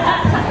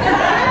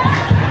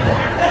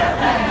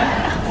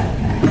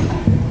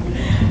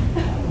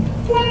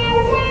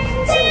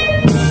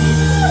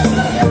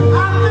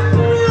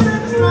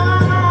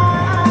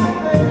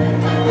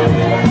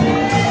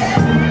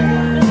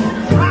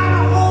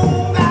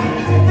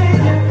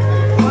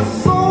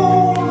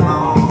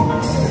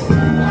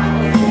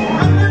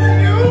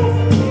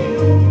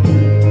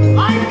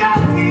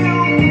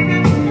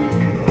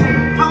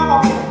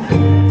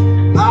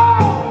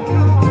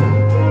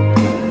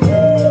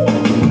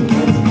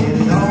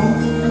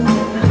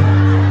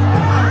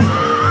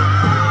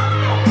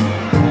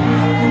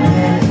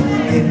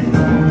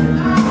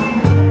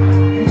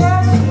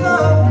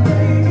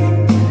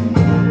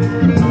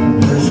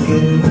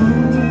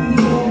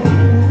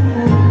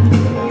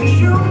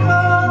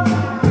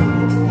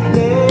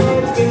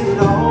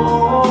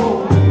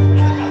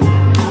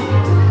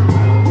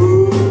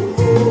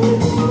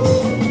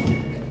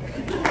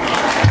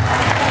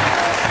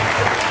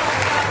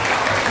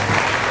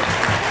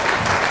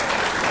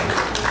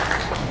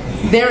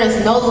 There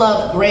is no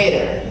love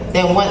greater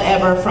than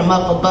whatever from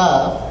up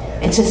above,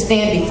 and to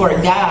stand before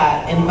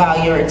God and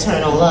vow your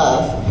eternal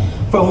love.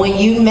 For when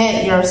you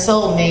met your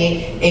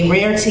soulmate, a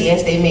rarity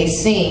as they may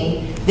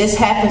seem, this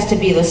happens to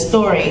be the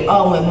story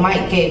all when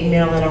Mike gave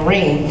Marilyn a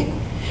ring.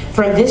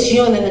 From this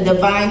union, the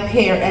divine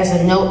pair, as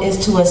a note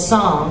is to a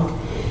song,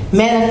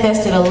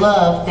 manifested a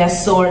love that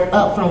soared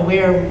up from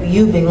where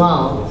you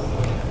belong.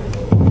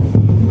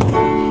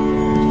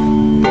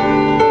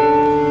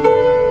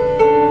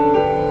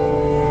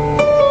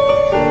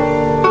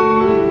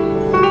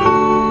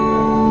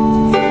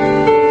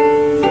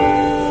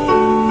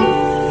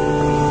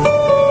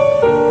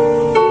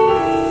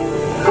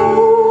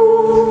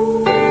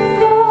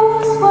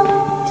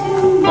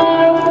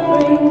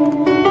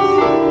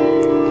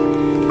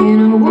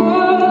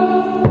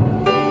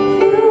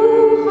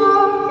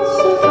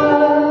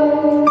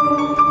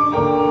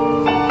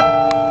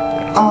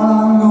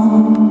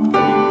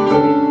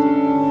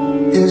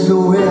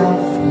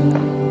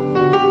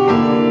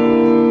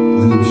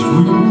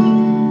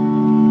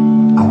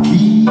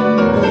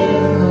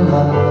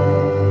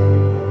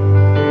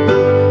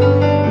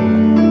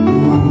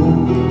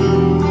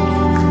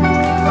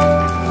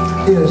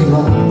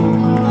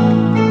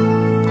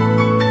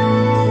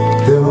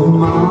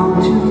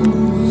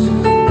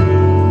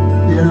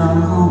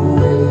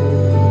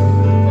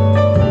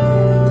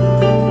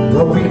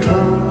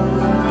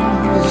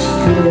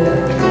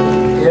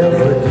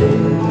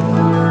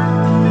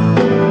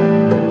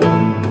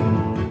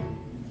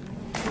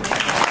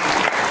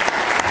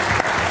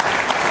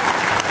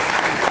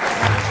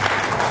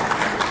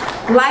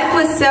 Life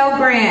was so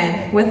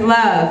grand with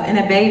love and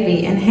a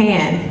baby in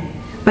hand.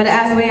 But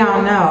as we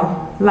all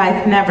know,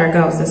 life never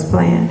goes as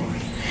planned.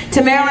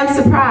 To Marilyn's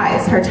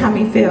surprise, her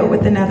tummy filled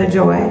with another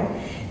joy.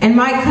 And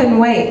Mike couldn't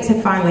wait to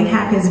finally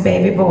have his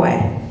baby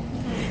boy.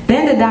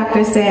 Then the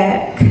doctor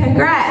said,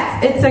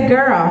 "Congrats, it's a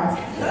girl."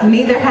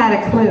 Neither had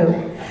a clue.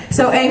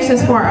 So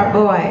anxious for a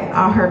boy,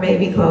 all her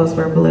baby clothes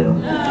were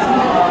blue.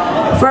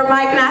 For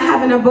Mike, not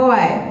having a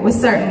boy was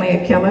certainly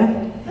a killer.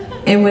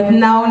 And with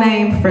no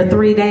name for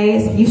 3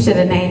 days, you should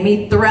have named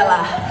me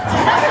Thriller.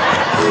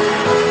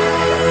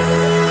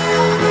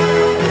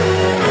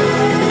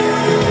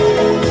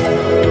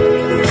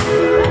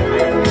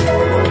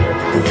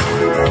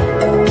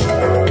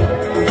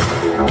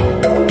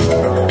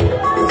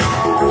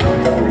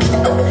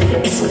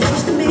 It's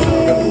supposed to be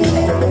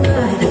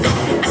midnight.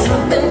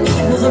 Something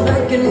evil's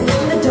lurking in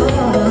the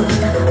dark.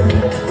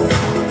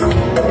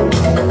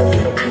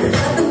 Under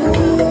the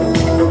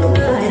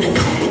moonlight,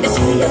 it's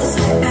the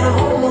sight that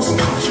almost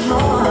stops your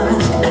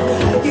heart.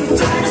 You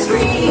try to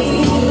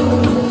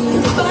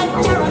scream, but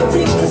you're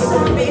take the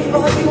sound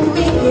before you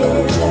mean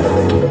it.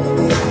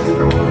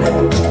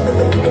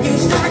 And you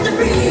start to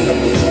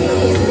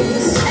breathe,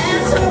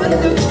 and so it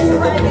looks you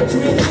right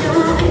between your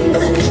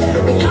eyes.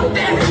 You're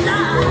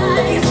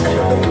paralyzed,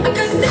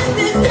 'cause this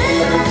is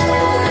it.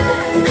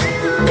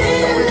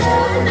 Middle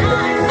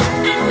night,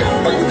 and no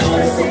one's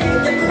gonna save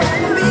you from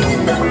me.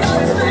 The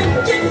first thing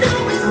you know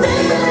is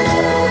there.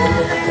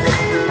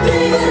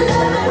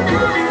 Middle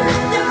night,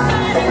 you're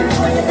fighting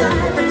for your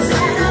life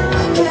inside of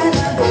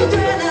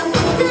together.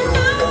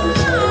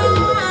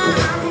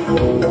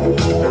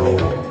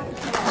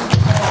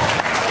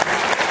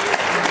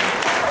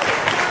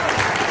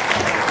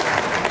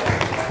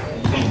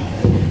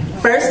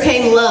 First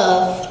came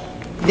love,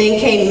 then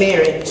came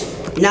marriage.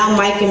 Now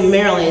Mike and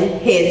Marilyn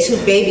had 2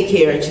 baby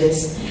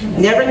carriages.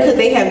 Never could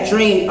they have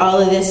dreamed all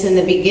of this in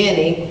the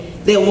beginning.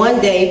 Then one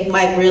day,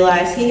 Mike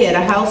realized he had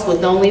a house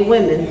with only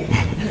women.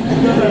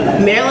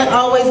 Marilyn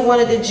always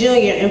wanted a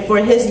junior, and for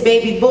his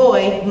baby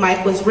boy,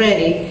 Mike was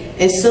ready.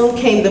 and soon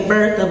came the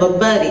birth of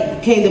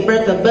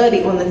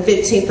Buddy on the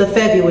 15th of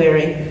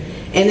February.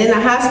 And in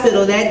the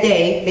hospital that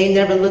day, they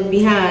never looked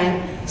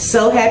behind.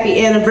 So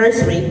happy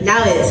anniversary,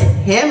 now it's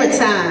hammer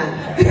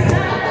time.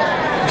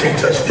 Can't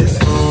touch this.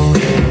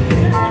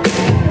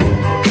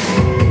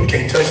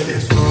 Can't touch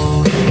this.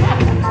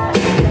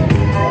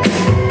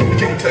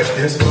 Can't touch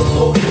this.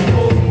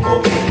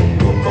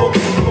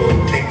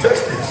 Can't touch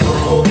this.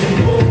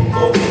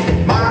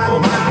 My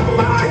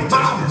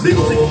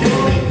music hits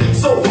me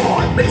so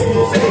hard, makes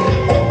me say,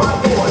 oh my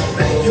Lord,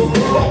 thank you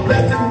for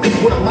blessing me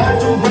with a mind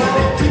to run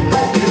it.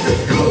 Like this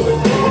is good.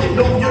 When you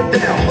know you're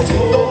down, I see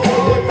the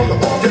homeboy from the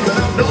hotel that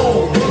I've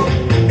known.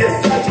 It's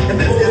such, and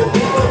this is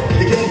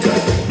you can't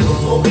touch it.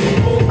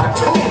 I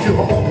told you,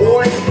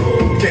 homeboy,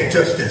 you can't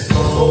touch this.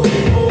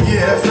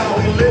 Yeah, that's how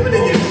we living,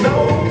 and you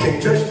know you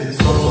can't touch this.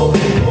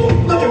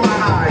 Look in my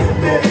eyes,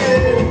 man,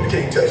 you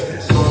can't touch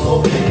this.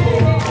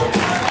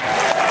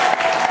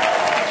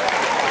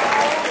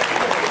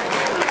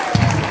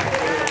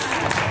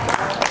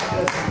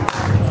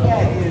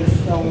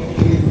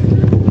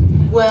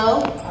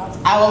 Well,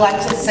 I would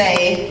like to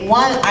say,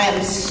 one, I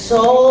am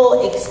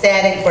so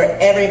ecstatic for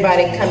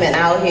everybody coming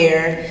out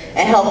here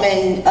and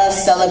helping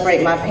us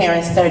celebrate my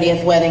parents'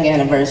 30th wedding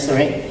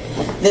anniversary.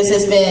 This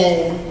is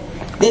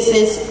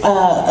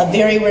a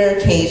very rare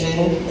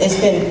occasion. It's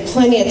been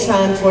plenty of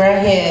times where I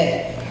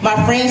had, my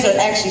friends are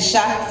actually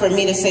shocked for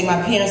me to say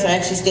my parents are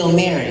actually still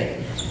married.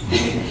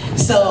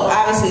 So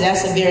obviously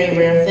that's a very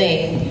rare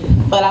thing.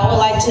 But I would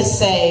like to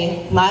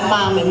say my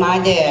mom and my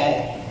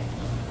dad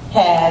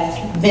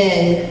have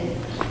been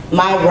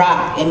my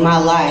rock in my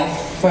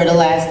life for the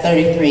last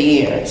 33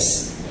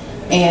 years.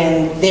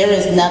 And there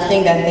is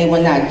nothing that they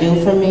would not do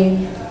for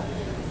me.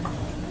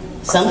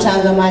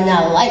 Sometimes I might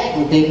not like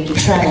what they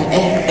try to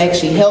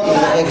actually help me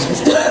with extra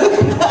stuff.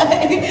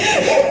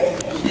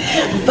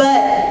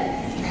 But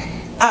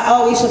I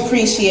always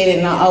appreciate it,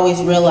 and I always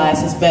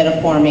realize it's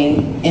better for me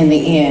in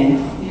the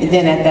end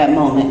than at that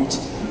moment.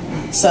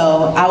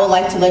 So I would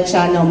like to let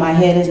y'all know my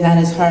head is not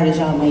as hard as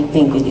y'all may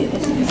think it is.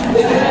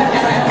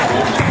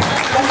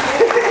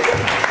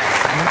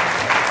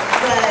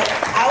 But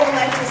I would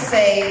like to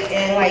say,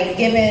 and like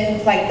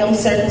given like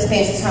those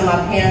circumstances how my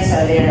parents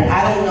are there,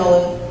 I don't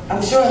know if,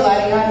 I'm sure a lot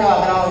of y'all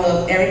know, but I don't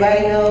know if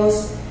everybody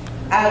knows,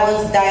 I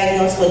was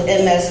diagnosed with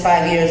MS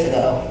 5 years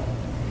ago.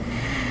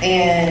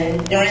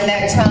 And during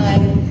that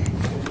time,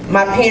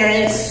 my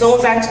parents, as soon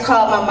as I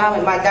called my mom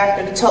and my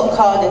doctor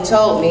called and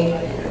told me,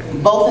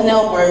 both of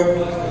them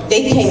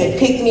they came and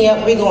picked me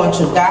up. We're going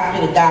to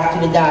doctor to doctor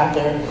to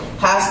doctor,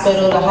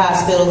 hospital to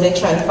hospital. They're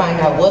trying to find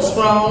out what's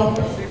wrong,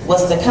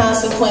 what's the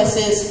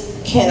consequences,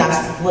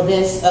 will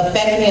this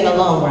affect me in the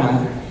long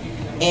run?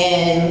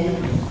 And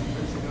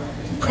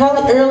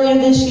probably earlier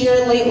this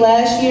year, late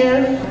last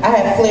year, I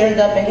had flared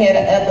up and had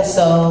an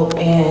episode,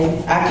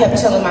 and I kept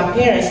telling my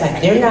parents, like,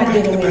 they're not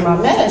giving me my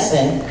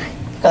medicine,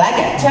 because I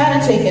got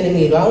tired of taking the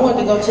needle. I wanted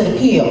to go to the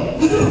pill.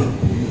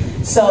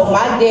 So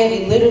my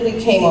daddy literally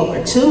came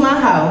over to my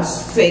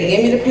house, said,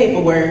 give me the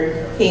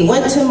paperwork. He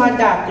went to my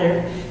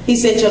doctor. He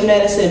said, your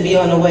medicine will be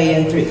on the way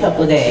in a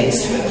couple of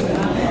days.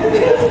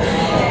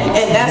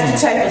 And that's the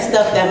type of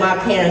stuff that my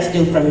parents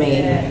do for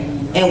me.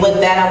 And with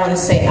that, I want to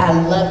say I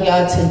love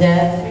y'all to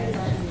death.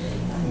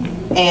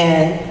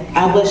 And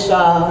I wish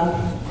y'all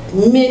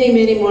many,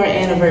 many more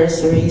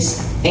anniversaries,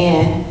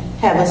 and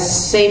have a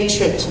safe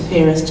trip to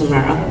Paris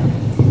tomorrow.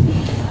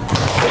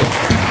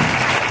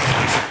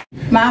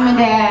 Mom and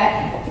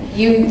Dad,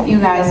 you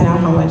guys know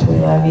how much we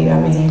love you. I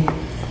mean,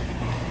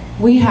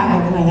 we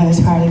have been planning this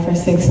party for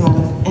 6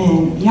 months,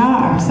 and y'all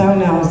are so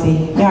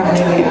nosy. Y'all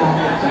really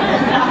are.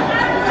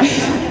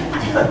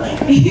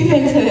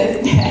 Even to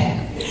this day.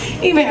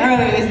 Even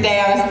earlier this day,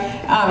 I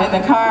was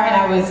in the car, and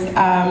I was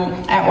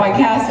at White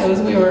Castle's.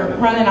 We were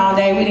running all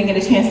day. We didn't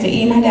get a chance to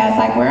eat. My dad's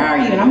like, where are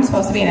you? And I'm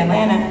supposed to be in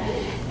Atlanta.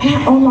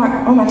 And on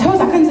my toes,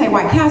 I couldn't say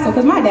White Castle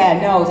because my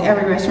dad knows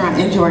every restaurant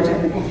in Georgia.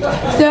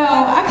 So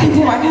I couldn't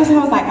say White Castle.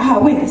 I was like,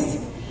 oh, witness.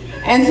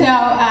 And so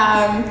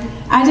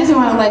I just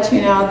want to let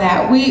you know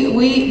that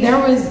there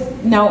was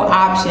no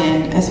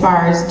option as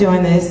far as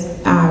doing this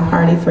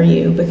party for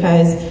you,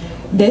 because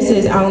this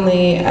is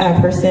only a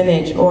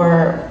percentage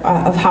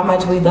of how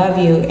much we love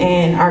you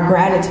and our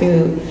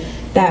gratitude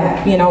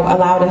that, you know,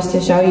 allowed us to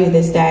show you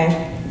this day.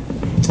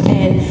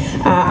 And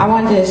I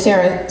wanted to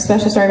share a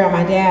special story about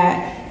my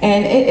dad.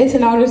 And it's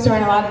an older story,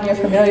 and a lot of you are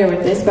familiar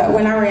with this, but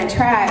when I ran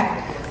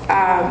track,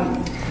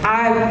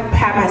 I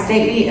had my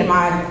state meet and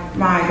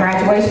my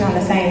graduation on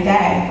the same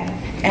day.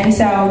 And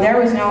so there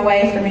was no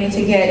way for me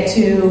to get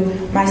to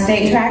my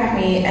state track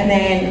meet and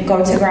then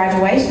go to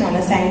graduation on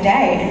the same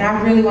day. And I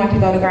really wanted to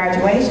go to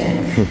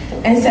graduation.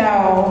 And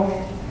so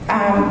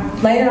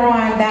later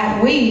on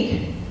that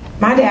week,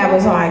 my dad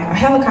was like, a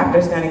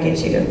helicopter's gonna get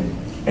you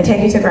and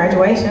take you to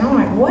graduation. I'm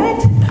like,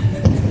 what?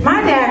 My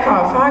dad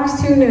called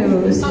Fox 2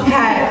 News,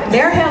 had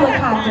their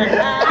helicopter pick me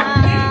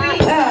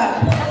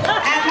up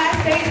at my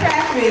state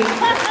track meet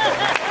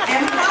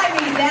and fly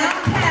me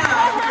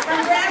downtown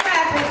from Grand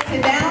Rapids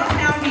to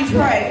downtown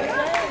Detroit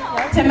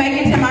to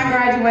make it to my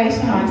graduation.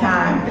 graduation on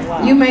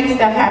time. You make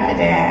stuff happen,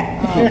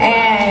 Dad.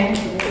 And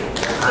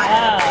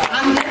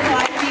I'm just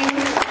like you.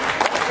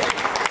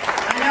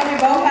 I know we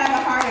both have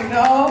a heart of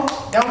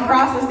gold. Don't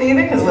cross us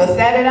either, because we'll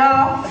set it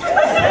off.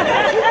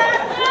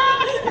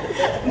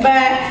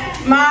 But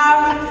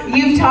Mom,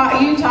 you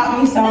taught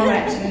me so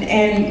much,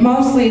 and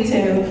mostly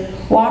to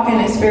walk in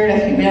a spirit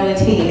of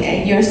humility.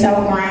 And you're so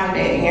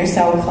grounded, and you're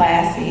so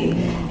classy.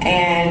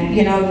 And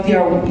you know,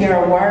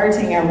 your words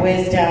and your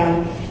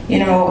wisdom. You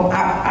know,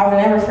 I will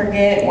never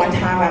forget one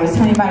time I was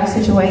telling you about a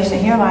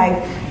situation. You're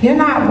like, you're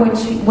not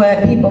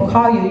what people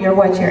call you. You're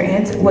what you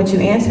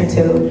answer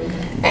to.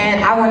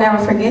 And I will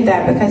never forget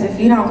that, because if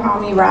you don't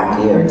call me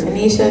Rocky or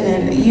Tanisha,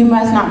 then you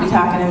must not be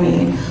talking to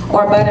me.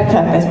 Or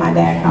Buttercup, as my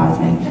dad calls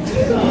me.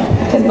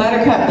 Because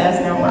Buttercup does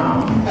no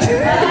wrong.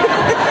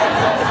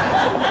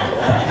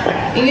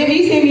 And if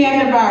you see me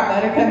at the bar,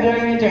 Buttercup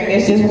during a drink,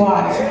 it's just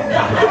water.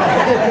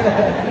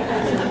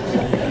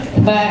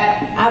 But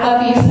I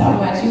love you so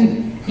much.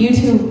 You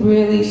two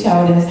really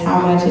showed us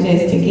how much it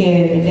is to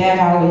give. And Dad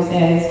always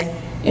says,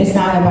 it's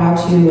not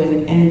about you,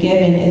 and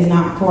giving is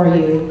not for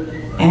you.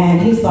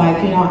 And he's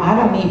like, you know, I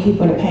don't need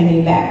people to pay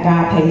me back.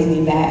 God pays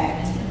me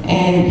back.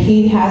 And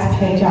he has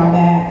paid y'all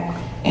back.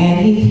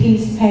 And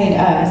he's paid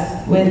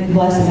us with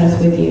blessing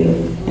us with you.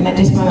 And I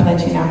just want to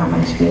let you know how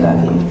much we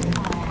love you.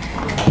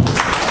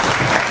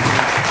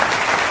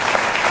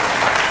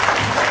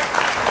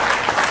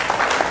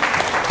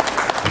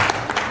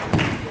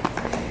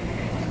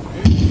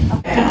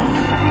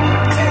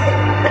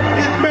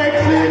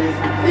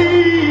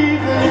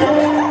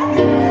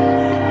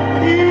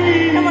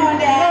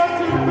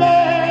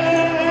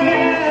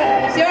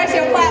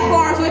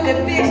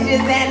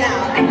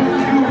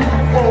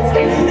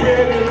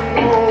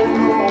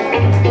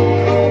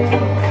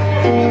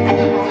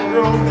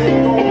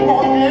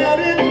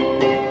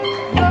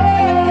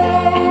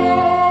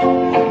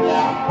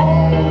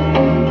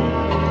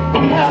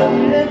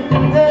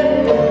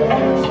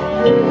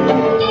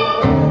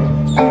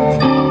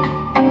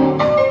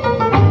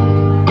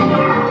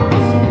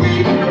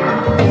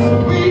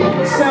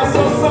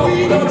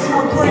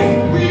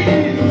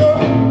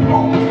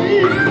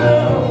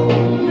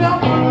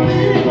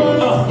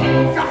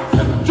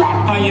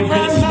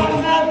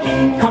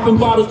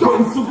 Bottles,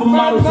 putting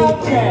supermodels in the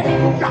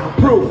cab.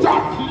 Proof.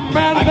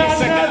 I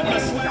guess I got my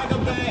swagger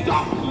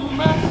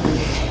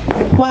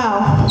back.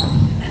 Wow.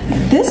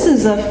 This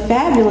is a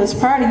fabulous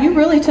party. You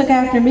really took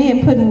after me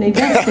and putting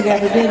events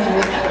together, didn't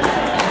you?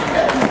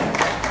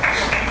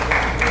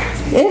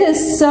 It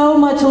is so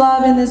much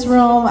love in this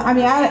room. I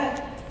mean,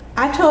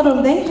 I told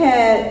them they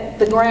had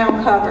the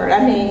ground covered.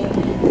 I mean,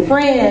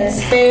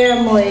 friends,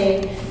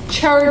 family,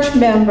 church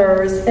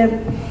members,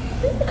 and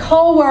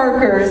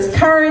co-workers,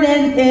 current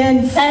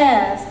and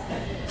past.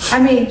 I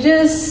mean,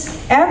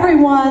 just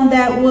everyone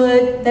that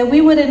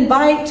we would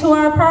invite to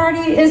our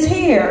party is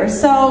here.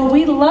 So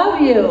we love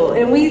you,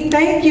 and we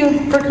thank you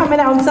for coming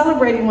out and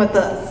celebrating with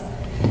us.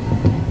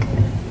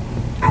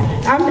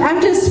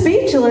 I'm just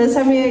speechless.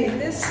 I mean,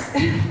 this.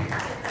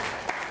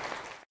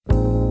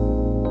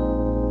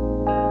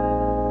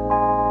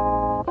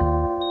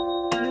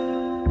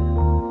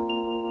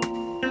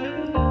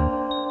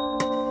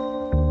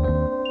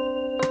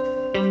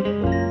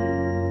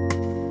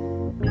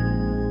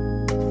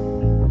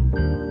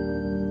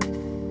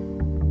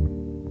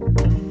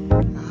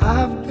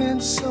 I've been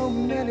so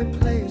many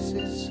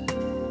places,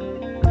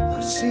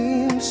 I've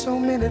seen so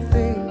many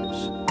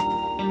things,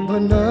 but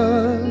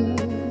none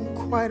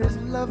quite as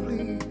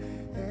lovely